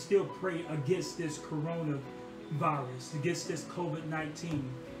 Father, we still pray against this coronavirus, against this COVID-19.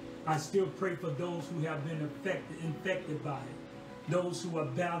 I still pray for those who have been infected by it, those who are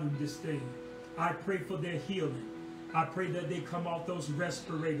battling this thing. I pray for their healing. I pray that they come off those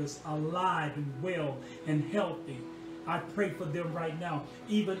respirators alive and well and healthy. I pray for them right now.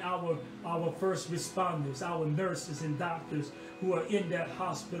 Even our first responders, our nurses and doctors who are in that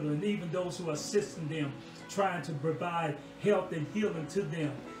hospital, and even those who are assisting them, trying to provide health and healing to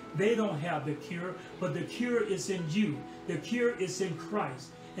them. They don't have the cure, but the cure is in you. The cure is in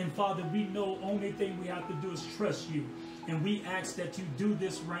Christ. And Father, we know only thing we have to do is trust you. And we ask that you do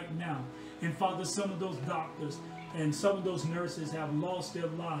this right now. And Father, some of those doctors and some of those nurses have lost their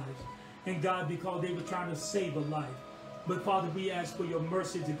lives. And God, because they were trying to save a life. But Father, we ask for your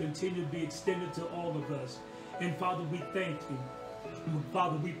mercy to continue to be extended to all of us. And Father, we thank you.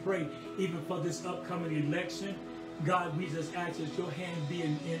 Father, we pray even for this upcoming election. God, we just ask that your hand be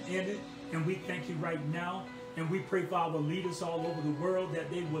in it. And we thank you right now. And we pray for our leaders all over the world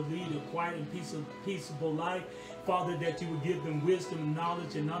that they will lead a quiet and peaceable life. Father, that you would give them wisdom,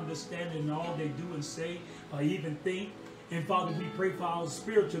 knowledge, and understanding in all they do and say or even think. And Father, we pray for our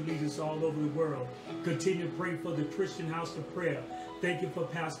spiritual leaders all over the world. Continue to pray for the Christian House of Prayer. Thank you for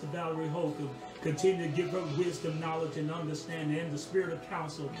Pastor Valerie Holcomb. Continue to give her wisdom, knowledge, and understanding and the spirit of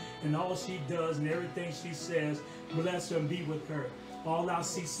counsel in all she does and everything she says. Bless her and be with her. All our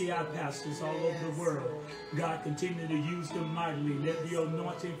CCI pastors all over the world. God, continue to use them mightily. Let the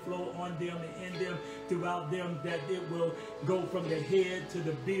anointing flow on them and in them, throughout them, that it will go from the head to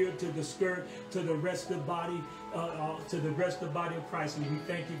the beard to the skirt to the rest of the body, of Christ. And we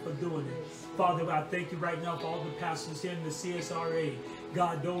thank you for doing it. Father, I thank you right now for all the pastors here in the CSRA.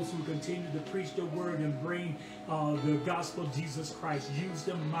 God, those who continue to preach the word and bring the gospel of Jesus Christ, use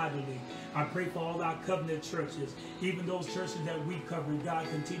them mightily. I pray for all our covenant churches, even those churches that we cover. God,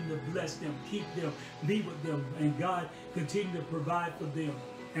 continue to bless them, keep them, be with them, and God, continue to provide for them.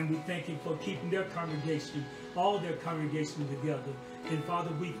 And we thank you for keeping their congregation, all their congregation together. And Father,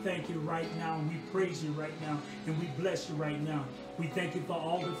 we thank you right now, and we praise you right now, and we bless you right now. We thank you for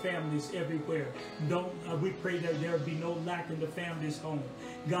all the families everywhere. We pray that there be no lack in the families' home.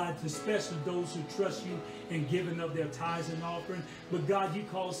 God, especially those who trust you in giving of their tithes and offering. But God, you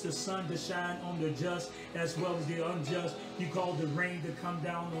cause the sun to shine on the just as well as the unjust. You call the rain to come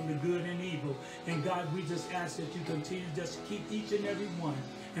down on the good and evil. And God, we just ask that you continue just to keep each and every one.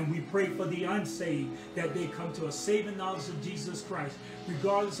 And we pray for the unsaved, that they come to a saving knowledge of Jesus Christ,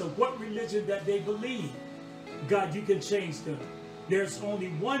 regardless of what religion that they believe. God, you can change them. There's only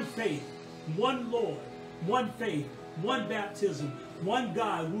one faith, one Lord, one faith, one baptism, one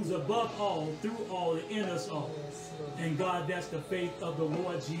God who's above all, through all, and in us all. And God, that's the faith of the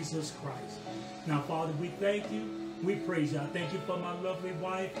Lord Jesus Christ. Now, Father, we thank you. We praise you. I thank you for my lovely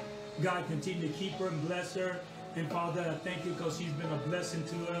wife. God, continue to keep her and bless her. And Father, I thank you because she's been a blessing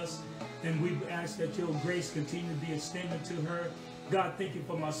to us. And we ask that your grace continue to be extended to her. God, thank you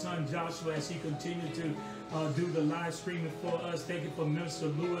for my son Joshua as he continued to do the live streaming for us. Thank you for Minister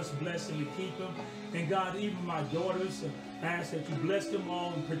Lewis. Bless him and keep him. And God, even my daughters, I ask that you bless them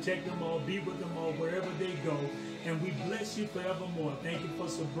all and protect them all, be with them all wherever they go. And we bless you forevermore. Thank you for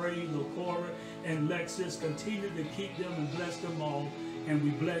Sabrina, Lacora, and Lexis. Continue to keep them and bless them all. And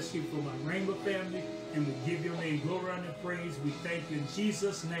we bless you for my Rhema family. And we give your name glory and praise. We thank you in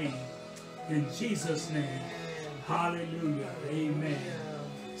Jesus' name. In Jesus' name. Hallelujah. Amen.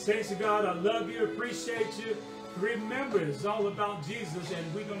 Saints of God, I love you, appreciate you. Remember, it's all about Jesus,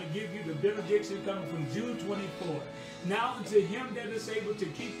 and we're going to give you the benediction coming from June 24th. Now unto him that is able to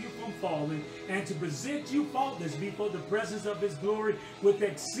keep you from falling and to present you faultless before the presence of his glory with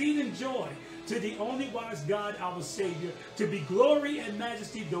exceeding joy, to the only wise God, our Savior, to be glory and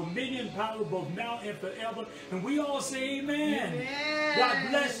majesty, dominion, power, both now and forever. And we all say amen. Amen. God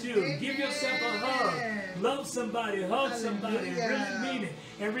bless you. Amen. Give yourself a hug. Love somebody. Hug somebody. And really mean it.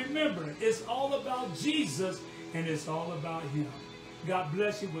 And remember, it's all about Jesus, and it's all about him. God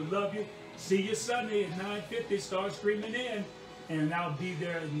bless you. We love you. See you Sunday at 9:50. Start streaming in. And I'll be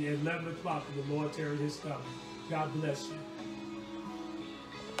there at 11 o'clock if the Lord tarries his coming. God bless you.